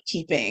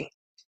gatekeeping.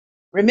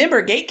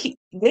 Remember,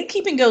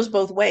 gatekeeping goes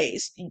both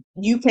ways.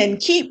 You can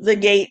keep the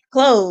gate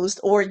closed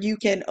or you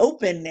can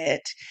open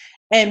it.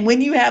 And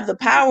when you have the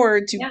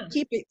power to Yeah.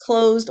 keep it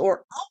closed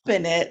or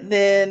open it,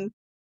 then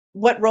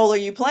what role are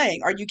you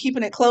playing? Are you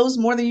keeping it closed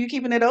more than you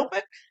keeping it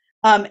open?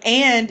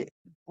 And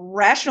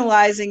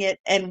rationalizing it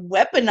and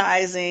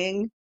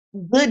weaponizing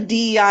good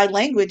DEI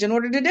language in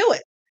order to do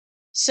it.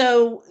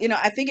 So,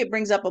 I think it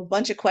brings up a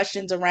bunch of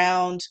questions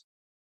around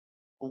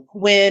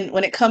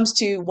when it comes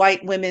to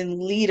white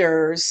women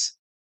leaders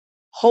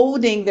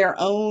holding their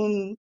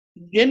own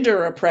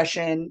gender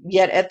oppression,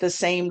 yet at the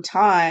same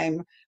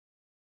time,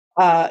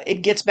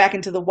 it gets back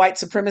into the white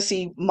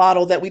supremacy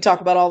model that we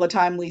talk about all the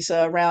time,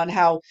 Lisa, around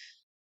how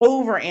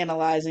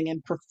overanalyzing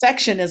and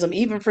perfectionism,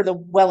 even for the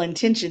well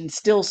intentioned,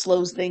 still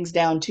slows things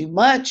down too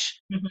much.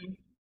 Mhm.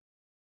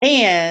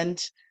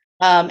 And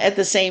at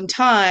the same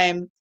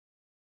time,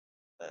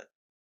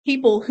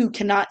 people who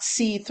cannot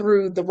see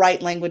through the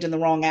right language and the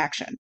wrong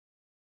action.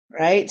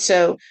 Right.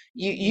 So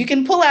you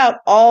can pull out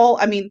all,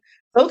 I mean,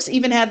 folks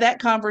even had that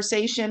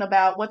conversation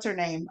about what's her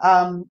name,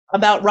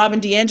 about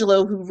Robin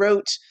DiAngelo, who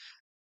wrote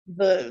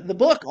the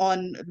book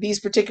on these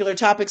particular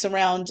topics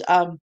around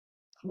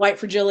white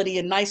fragility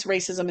and nice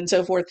racism and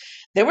so forth.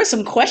 There was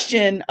some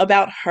question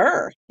about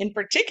her in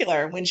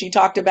particular when she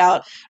talked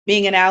about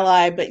being an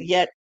ally, but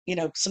yet,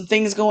 some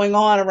things going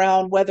on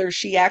around whether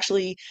she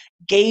actually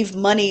gave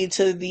money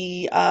to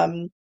the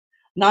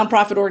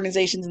nonprofit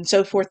organizations and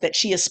so forth that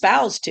she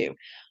espoused to,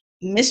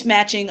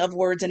 mismatching of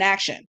words and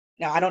action.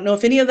 Now, I don't know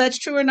if any of that's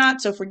true or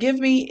not, so forgive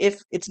me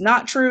if it's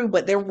not true,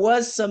 but there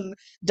was some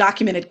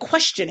documented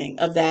questioning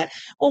of that.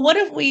 Well, what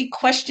if we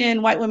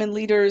question white women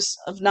leaders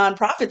of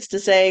nonprofits to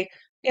say,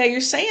 yeah,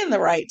 you're saying the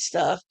right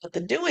stuff, but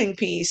the doing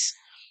piece,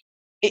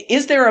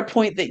 is there a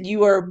point that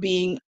you are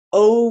being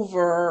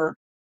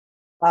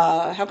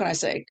how can I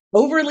say,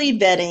 overly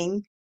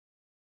vetting,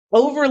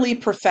 overly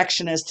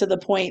perfectionist to the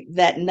point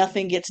that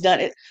nothing gets done?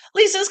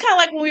 Lisa, it's kind of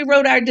like when we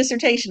wrote our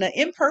dissertation. An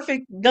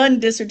imperfect done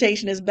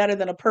dissertation is better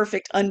than a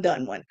perfect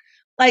undone one.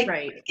 Like,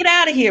 Right. get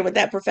out of here with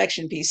that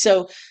perfection piece.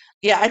 So,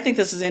 yeah, I think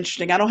this is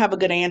interesting. I don't have a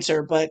good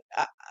answer, but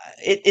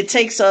it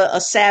takes a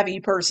savvy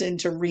person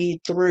to read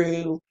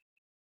through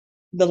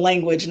the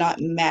language not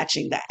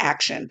matching the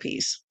action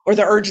piece or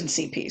the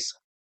urgency piece.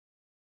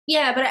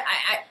 Yeah, but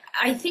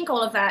I think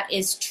all of that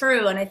is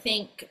true. And I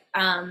think,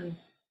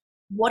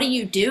 what do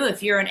you do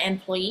if you're an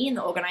employee in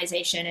the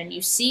organization and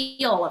you see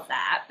all of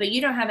that, but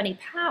you don't have any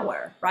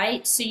power,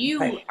 right? So you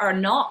Right. are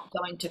not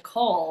going to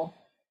call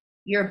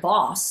your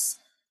boss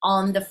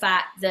on the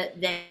fact that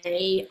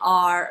they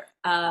are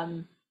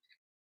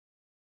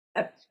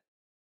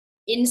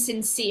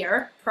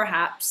insincere,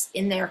 perhaps,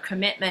 in their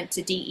commitment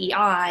to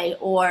DEI,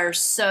 or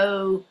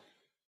so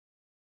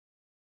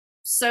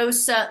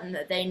certain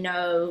that they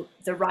know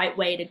the right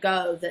way to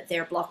go that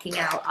they're blocking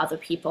out other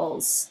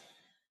people's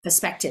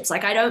perspectives.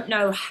 Like, I don't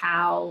know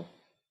how,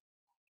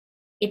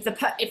 if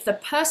the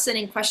person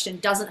in question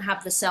doesn't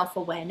have the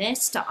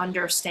self-awareness to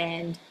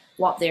understand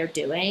what they're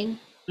doing,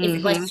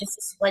 if Hmm.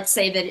 let's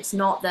say that it's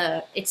not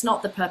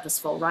the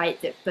purposeful,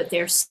 right, but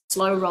they're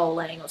slow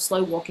rolling or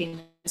slow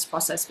walking this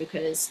process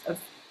because of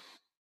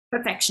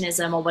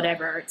perfectionism or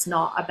whatever, it's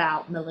not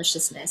about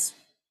maliciousness.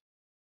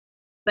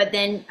 But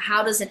then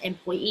how does an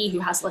employee who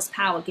has less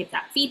power give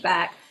that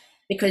feedback?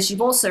 Because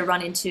you've also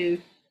run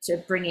into, to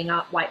bringing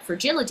up white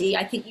fragility,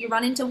 I think you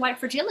run into white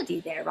fragility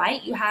there,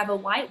 right? You have a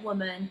white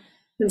woman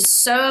who's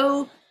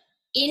so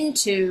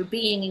into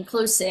being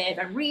inclusive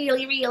and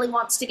really, really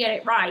wants to get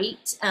it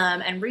right,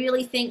 and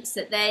really thinks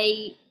that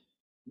they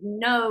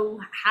know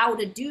how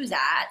to do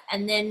that,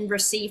 and then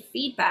receive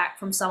feedback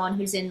from someone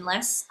who's in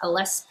a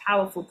less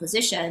powerful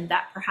position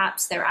that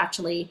perhaps they're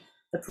actually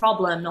the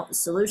problem, not the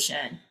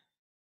solution.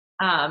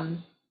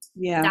 um,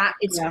 Yeah. that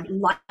is Yeah.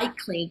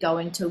 likely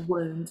going to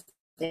wound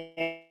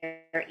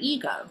their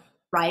ego,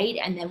 right?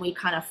 And then we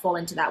kind of fall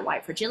into that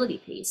white fragility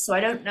piece. So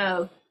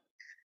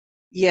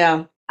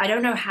Yeah. I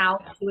don't know how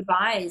to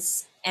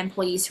advise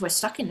employees who are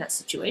stuck in that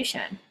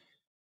situation.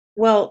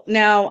 Well,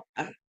 now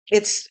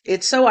it's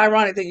so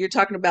ironic that you're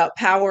talking about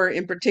power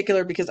in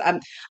particular because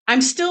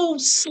I'm still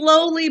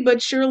slowly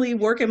but surely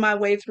working my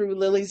way through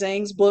Lily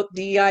Zhang's book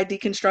DEI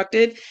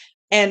Deconstructed,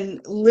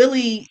 and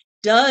Lily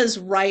does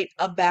write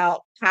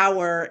about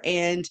power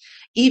and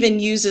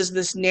even uses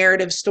this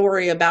narrative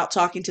story about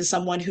talking to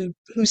someone who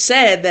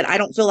said that I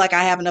don't feel like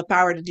I have enough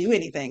power to do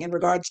anything in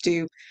regards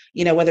to,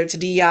 whether it's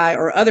DEI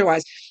or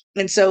otherwise.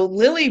 And so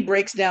Lily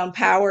breaks down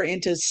power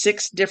into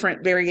six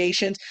different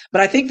variations, but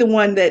I think the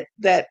one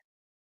that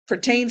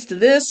pertains to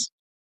this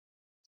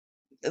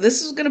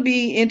is going to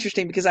be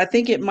interesting because I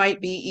think it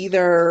might be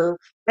either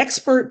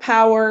expert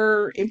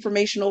power,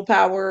 informational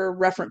power,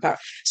 referent power.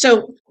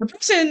 So the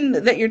person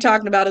that you're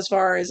talking about as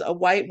far as a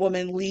white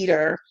woman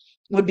leader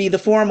would be the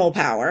formal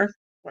power,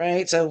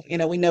 right? So,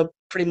 we know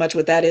pretty much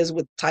what that is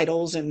with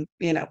titles and,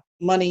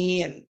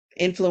 money and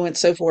influence,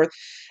 so forth.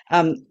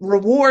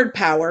 Reward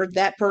power,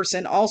 that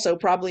person also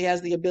probably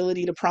has the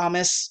ability to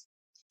promise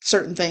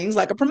certain things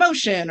like a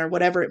promotion or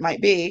whatever it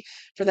might be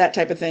for that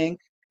type of thing.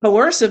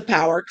 Coercive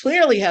power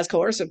clearly has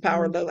coercive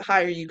power Mm, the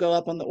higher you go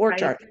up on the org right,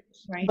 chart.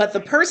 right. But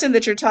the person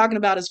that you're talking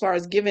about, as far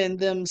as giving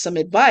them some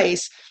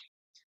advice,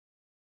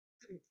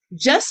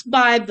 just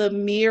by the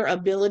mere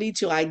ability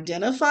to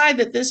identify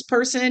that this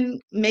person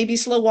may be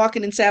slow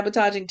walking and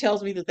sabotaging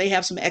tells me that they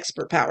have some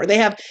expert power. They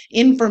have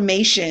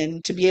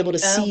information to be able to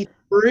Oh, see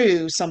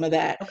through some of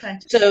that. okay.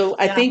 So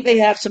I Yeah. think they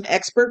have some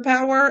expert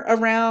power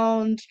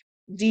around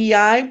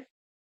DI.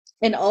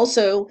 And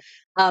also,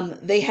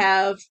 they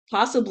have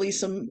possibly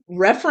some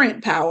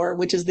referent power,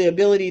 which is the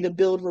ability to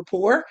build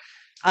rapport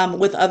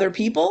with other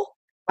people.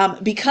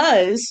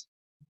 Because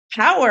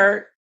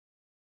power,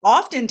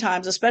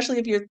 oftentimes, especially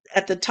if you're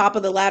at the top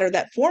of the ladder,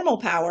 that formal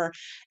power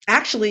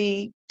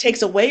actually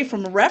takes away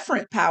from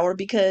referent power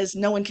because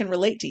no one can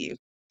relate to you.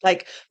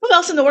 Like, who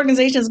else in the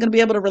organization is going to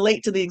be able to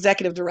relate to the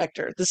executive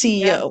director, the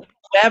Yeah. CEO,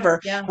 whoever?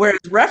 Yeah. Whereas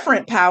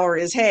referent power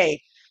is, hey,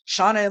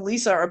 Shaunna and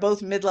Lisa are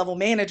both mid-level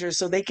managers,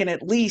 so they can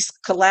at least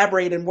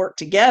collaborate and work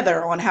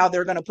together on how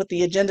they're going to put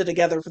the agenda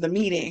together for the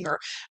meeting or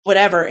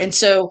whatever. And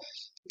so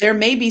there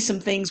may be some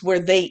things where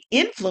they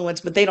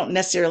influence, but they don't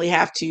necessarily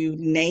have to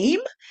name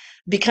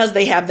because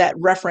they have that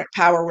referent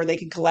power where they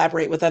can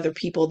collaborate with other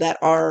people that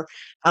are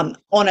on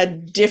a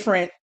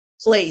different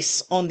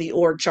place on the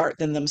org chart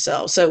than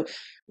themselves. So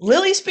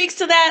Lily speaks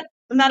to that.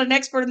 I'm not an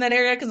expert in that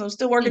area because I'm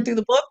still working through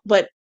the book,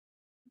 but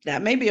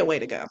that may be a way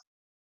to go.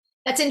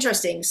 That's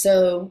interesting.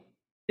 So,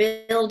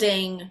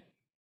 building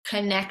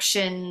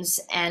connections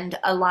and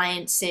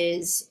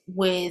alliances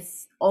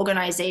with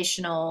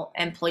organizational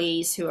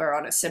employees who are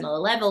on a similar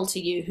level to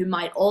you, who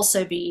might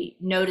also be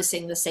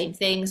noticing the same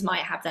things,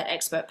 might have that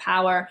expert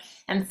power,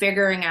 and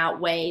figuring out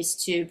ways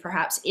to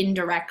perhaps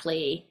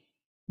indirectly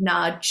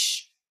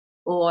nudge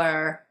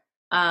or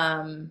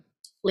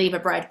leave a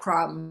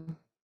breadcrumb,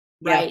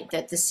 Yeah. right,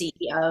 that the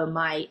CEO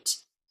might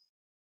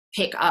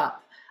pick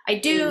up. I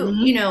do,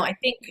 Hmm. I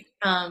think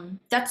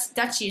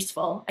that's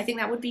useful. I think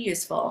that would be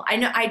useful. I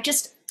know.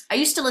 I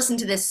used to listen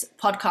to this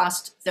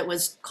podcast that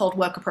was called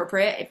Work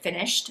Appropriate. It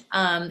finished.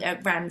 It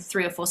ran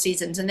 3 or 4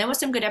 seasons, and there were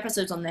some good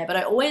episodes on there. But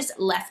I always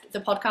left the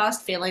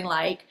podcast feeling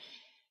like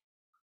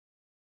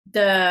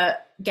the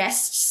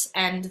guests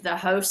and the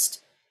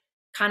host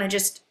kind of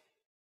just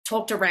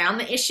talked around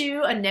the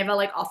issue and never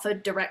like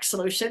offered direct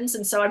solutions.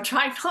 And so I'm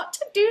trying not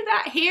to do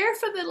that here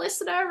for the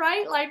listener,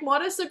 right? Like,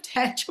 what are some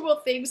tangible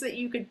things that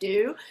you could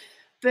do?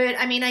 But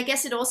I mean, I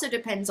guess it also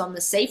depends on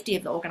the safety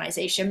of the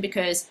organization,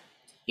 because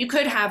you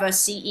could have a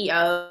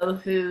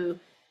CEO who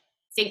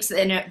thinks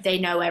that they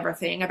know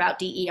everything about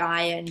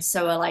DEI and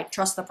so are like,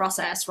 trust the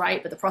process,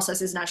 right? But the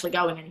process isn't actually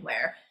going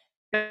anywhere.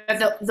 But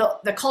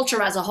the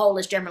culture as a whole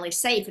is generally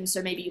safe. And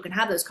so maybe you can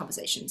have those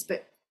conversations.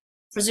 But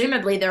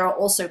presumably there are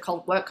also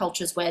work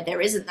cultures where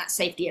there isn't that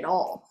safety at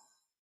all.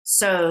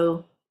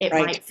 So it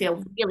Right. might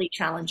feel really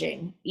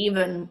challenging,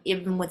 even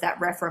with that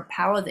referent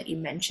power that you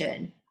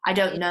mentioned. I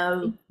don't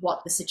know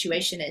what the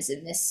situation is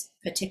in this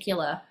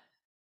particular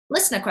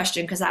listener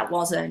question because that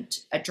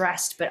wasn't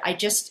addressed. But I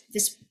just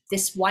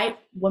this white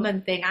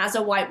woman thing, as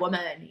a white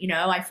woman,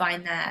 I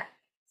find that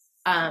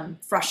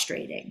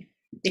frustrating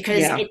because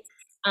Yeah. it's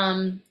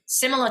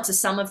similar to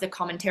some of the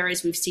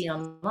commentaries we've seen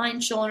online,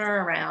 Shaunna,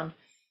 around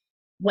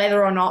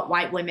whether or not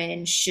white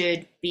women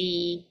should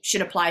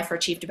apply for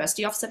chief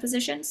diversity officer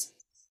positions,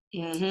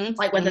 Hmm.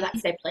 like whether Hmm.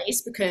 that's their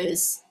place,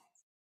 because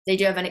they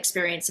do have an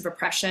experience of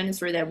oppression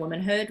through their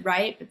womanhood,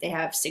 right? But they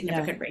have Yeah.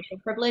 significant racial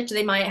privilege.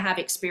 They might have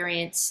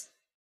experience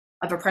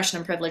of oppression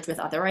and privilege with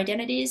other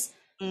identities.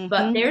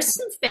 But Hmm. there's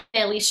some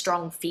fairly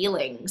strong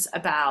feelings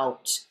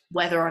about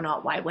whether or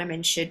not white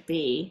women should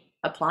be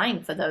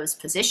applying for those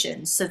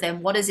positions. So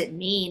then what does it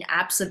mean,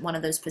 absent one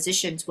of those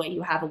positions where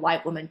you have a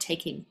white woman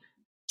taking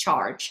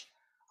charge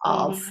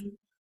of Hmm.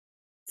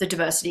 the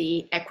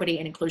diversity, equity,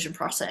 and inclusion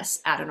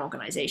process at an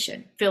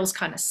organization? Feels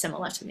kind of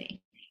similar to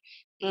me.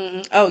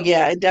 Hmm. Oh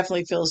yeah, it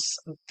definitely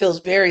feels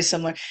very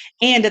similar.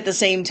 And at the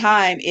same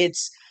time,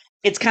 it's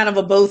kind of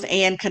a both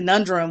and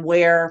conundrum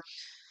where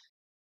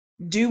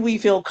do we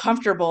feel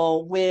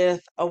comfortable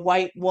with a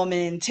white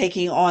woman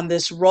taking on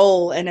this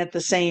role and at the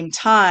same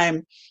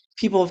time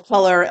people of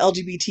color,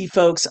 LGBT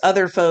folks,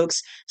 other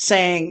folks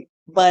saying,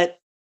 but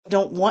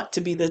don't want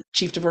to be the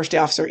chief diversity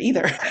officer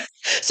either.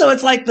 So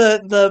it's like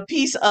the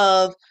piece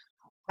of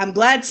I'm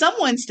glad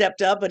someone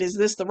stepped up, but is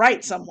this the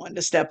right someone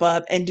to step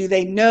up? And do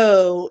they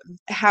know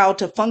how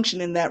to function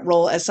in that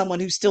role as someone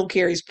who still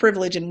carries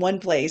privilege in one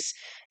place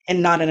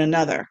and not in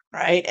another?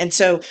 Right. And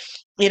so,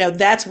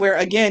 that's where,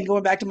 again,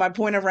 going back to my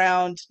point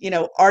around,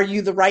 are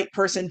you the right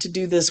person to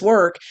do this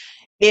work?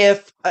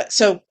 If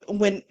so,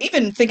 when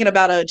even thinking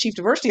about a chief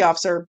diversity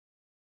officer,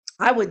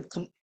 I would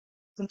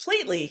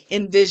completely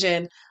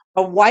envision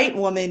a white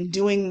woman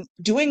doing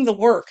the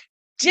work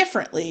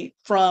differently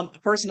from a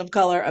person of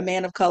color, a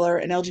man of color,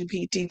 an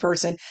LGBT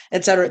person,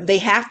 et cetera. They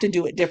have to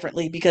do it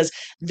differently because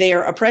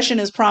their oppression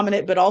is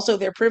prominent, but also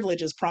their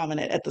privilege is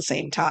prominent at the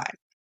same time.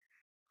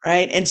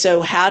 Right. And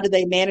so how do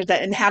they manage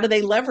that and how do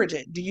they leverage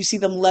it? Do you see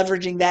them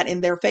leveraging that in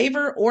their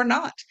favor or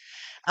not?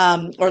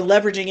 Or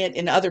leveraging it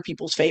in other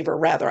people's favor,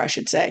 rather, I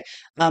should say,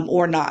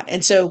 or not.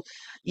 And so,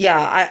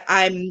 yeah,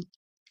 I'm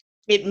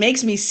it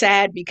makes me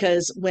sad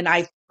because when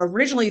I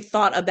originally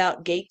thought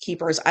about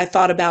gatekeepers, I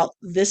thought about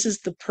this is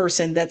the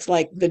person that's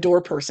like the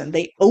door person.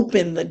 They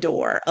open the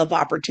door of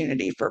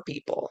opportunity for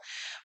people.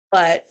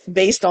 But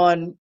based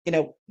on,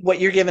 what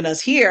you're giving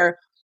us here,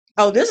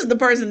 oh, this is the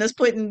person that's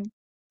putting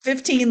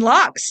 15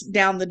 locks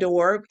down the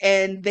door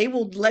and they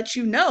will let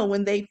you know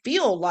when they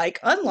feel like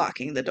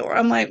unlocking the door.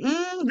 I'm like,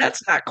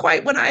 that's not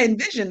quite what I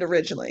envisioned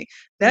originally.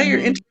 Now you're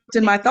Mm-hmm. interested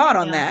in my thought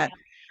on Yeah. that.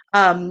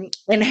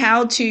 And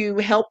how to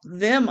help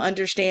them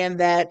understand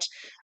that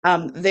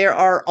there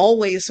are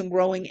always some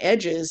growing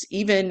edges,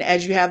 even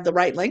as you have the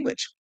right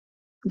language.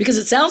 Because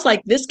it sounds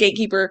like this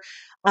gatekeeper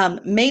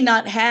may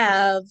not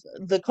have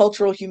the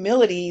cultural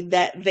humility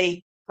that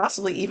they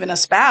possibly even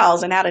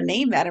espouse and how to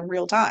name that in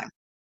real time.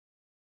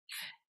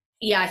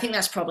 Yeah, I think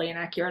that's probably an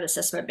accurate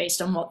assessment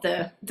based on what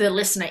the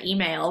listener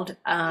emailed,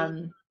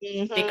 Hmm.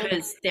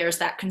 because there's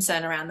that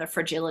concern around the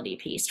fragility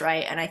piece,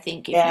 right? And I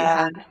think if you Yeah.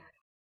 have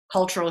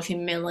cultural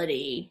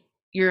humility,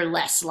 you're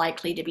less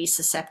likely to be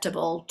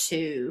susceptible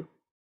to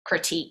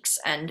critiques,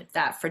 and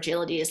that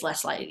fragility is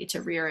less likely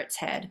to rear its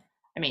head.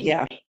 I mean,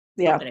 Yeah. not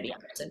Yeah. going to be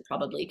 100%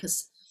 probably,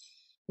 because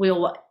we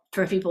all,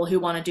 for people who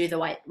want to do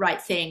the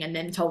right thing and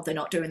then told they're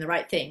not doing the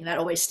right thing, that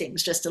always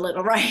stings just a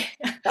little, right?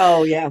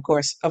 Oh yeah, of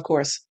course. Of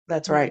course.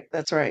 That's right.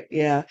 That's right.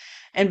 Yeah.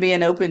 And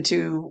being open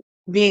to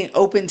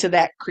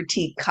that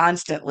critique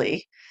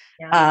constantly.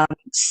 Yeah.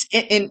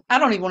 And I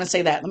don't even want to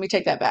say that. Let me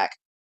take that back.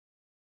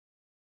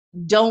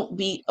 Don't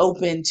be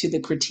open to the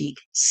critique.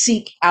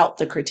 Seek out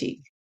the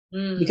critique,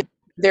 because Mm.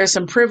 there's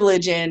some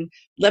privilege in,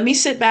 let me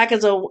sit back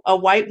as a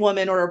white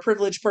woman or a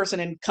privileged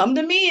person and come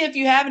to me if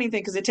you have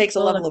anything, because it takes a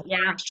Oh, level of yeah.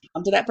 courage to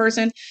come to that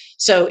person.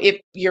 So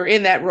if you're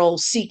in that role,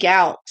 seek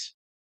out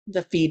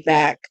the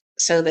feedback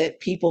so that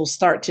people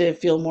start to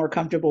feel more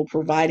comfortable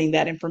providing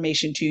that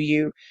information to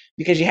you,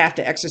 because you have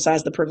to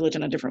exercise the privilege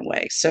in a different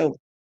way. So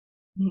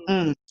Mm.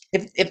 mm,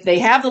 if they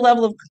have the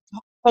level of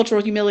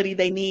cultural humility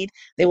they need,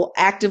 they will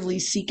actively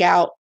seek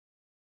out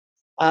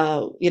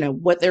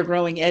what their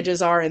growing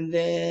edges are, and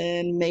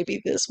then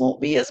maybe this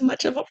won't be as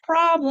much of a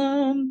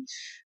problem.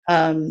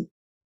 Um,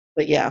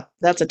 but yeah,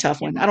 that's a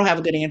tough one. I don't have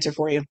a good answer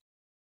for you.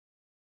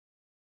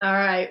 All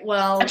right. I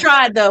Well,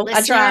 tried though. I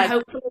listener,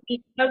 tried.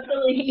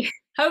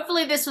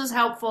 hopefully this was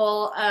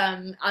helpful.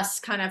 Us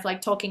kind of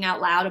like talking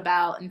out loud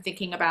about and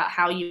thinking about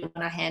how you want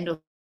to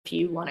handle, if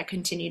you want to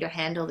continue to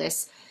handle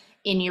this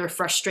in your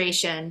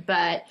frustration.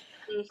 But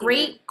Mhm.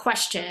 great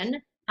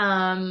question.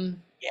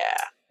 Yeah.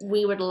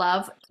 We would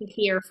love to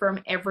hear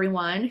from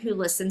everyone who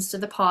listens to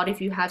the pod. If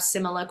you have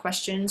similar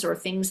questions or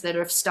things that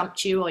have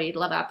stumped you, or you'd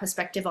love our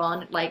perspective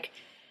on, like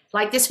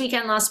this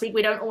weekend, last week,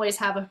 we don't always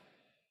have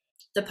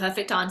the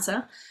perfect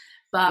answer,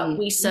 but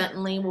we Mhm.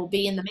 certainly will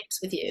be in the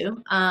mix with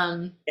you.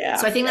 So Yeah.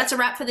 I think Yeah. that's a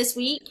wrap for this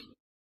week.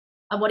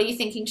 What are you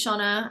thinking,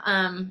 Shauna?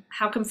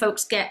 How can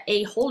folks get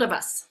a hold of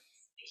us?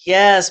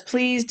 Yes,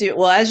 please do.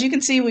 Well, as you can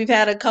see, we've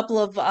had a couple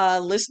of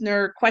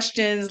listener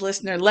questions,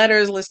 listener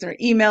letters, listener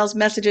emails,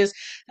 messages.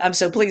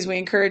 So please, we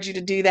encourage you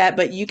to do that.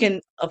 But you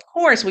can, of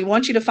course, we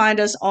want you to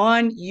find us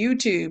on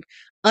YouTube,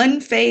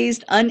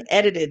 unfazed,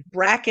 unedited,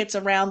 brackets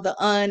around the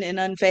un and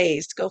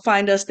unfazed. Go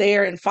find us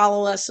there and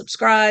follow us,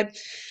 subscribe.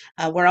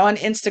 We're on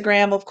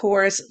Instagram, of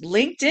course,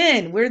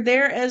 LinkedIn. We're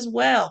there as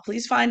well.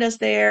 Please find us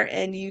there.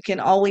 And you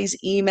can always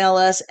email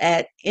us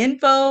at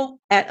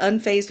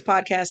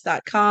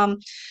info@unfazedpodcast.com.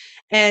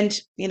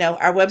 And,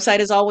 our website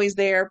is always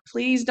there.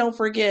 Please don't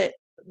forget,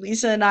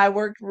 Lisa and I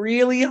worked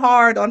really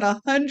hard on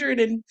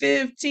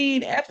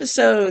 115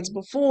 episodes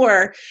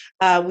before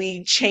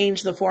we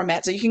changed the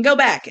format. So you can go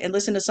back and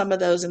listen to some of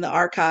those in the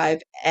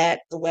archive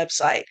at the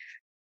website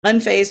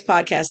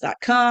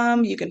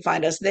unfazedpodcast.com. You can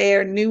find us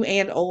there, new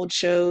and old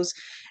shows.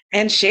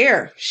 And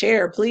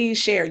please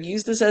share.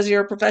 Use this as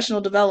your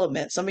professional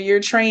development, some of your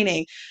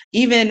training,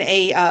 even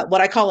a what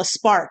I call a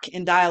spark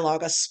in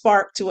dialogue, a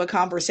spark to a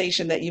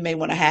conversation that you may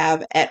want to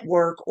have at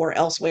work or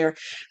elsewhere.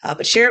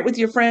 But share it with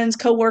your friends,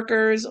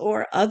 coworkers,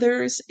 or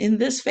others in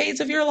this phase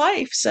of your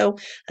life. So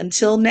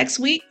until next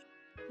week,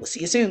 we'll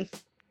see you soon.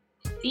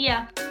 See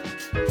ya.